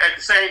court at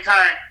the same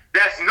time,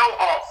 that's no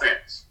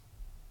offense.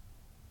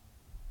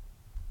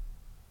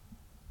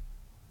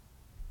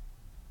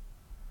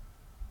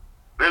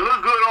 They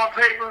look good on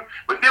paper,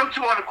 but them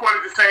 2 on the court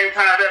at the same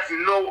time, that's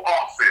no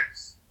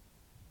offense.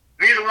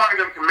 Neither one of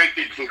them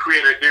can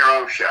create their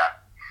own shot.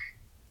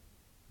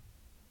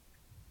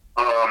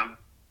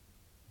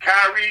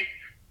 Kyrie,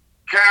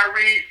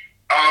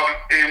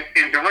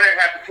 and Durant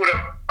have to put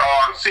up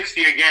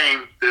 60 a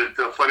game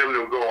for them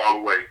to go all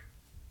the way.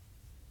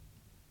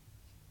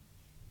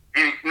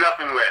 And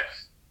nothing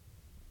less.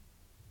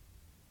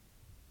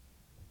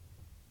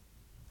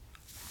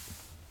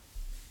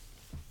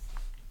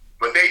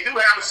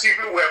 have a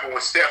secret weapon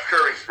with Steph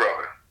Curry's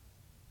brother.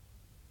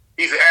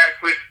 He's an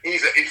adequate,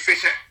 he's an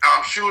efficient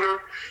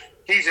shooter.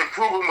 He's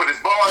improving with his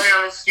ball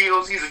handling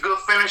skills. He's a good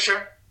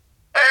finisher.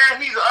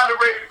 And he's an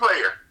underrated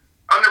player,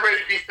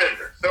 underrated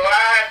defender. So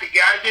I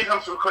give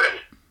him some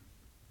credit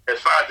as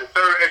far as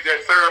their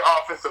third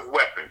offensive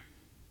weapon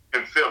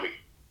in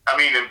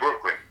in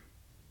Brooklyn.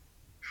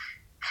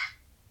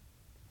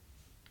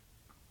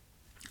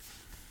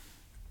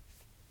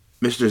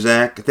 Mr.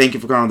 Zach, thank you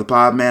for coming on the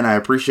pod, man. I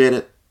appreciate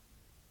it.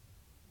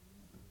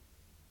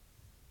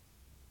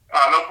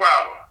 No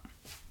problem.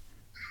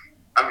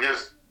 I'm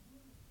just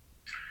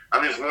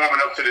warming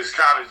up to this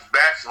college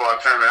basketball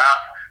tournament.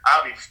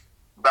 I'll be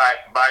by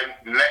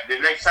the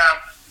next time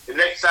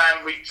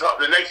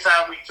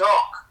we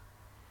talk.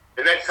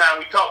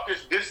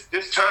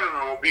 This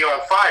tournament will be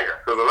on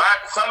fire because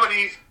some of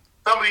these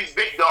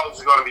big dogs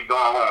are going to be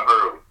going home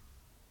early.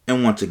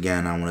 And once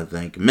again, I want to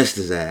thank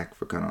Mr. Zach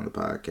for coming on the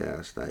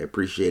podcast. I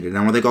appreciate it. And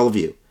I want to thank all of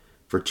you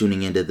for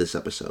tuning into this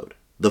episode,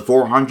 the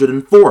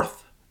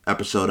 404th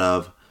episode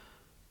of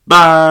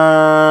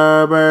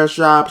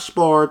Barbershop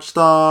Sports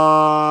Talk.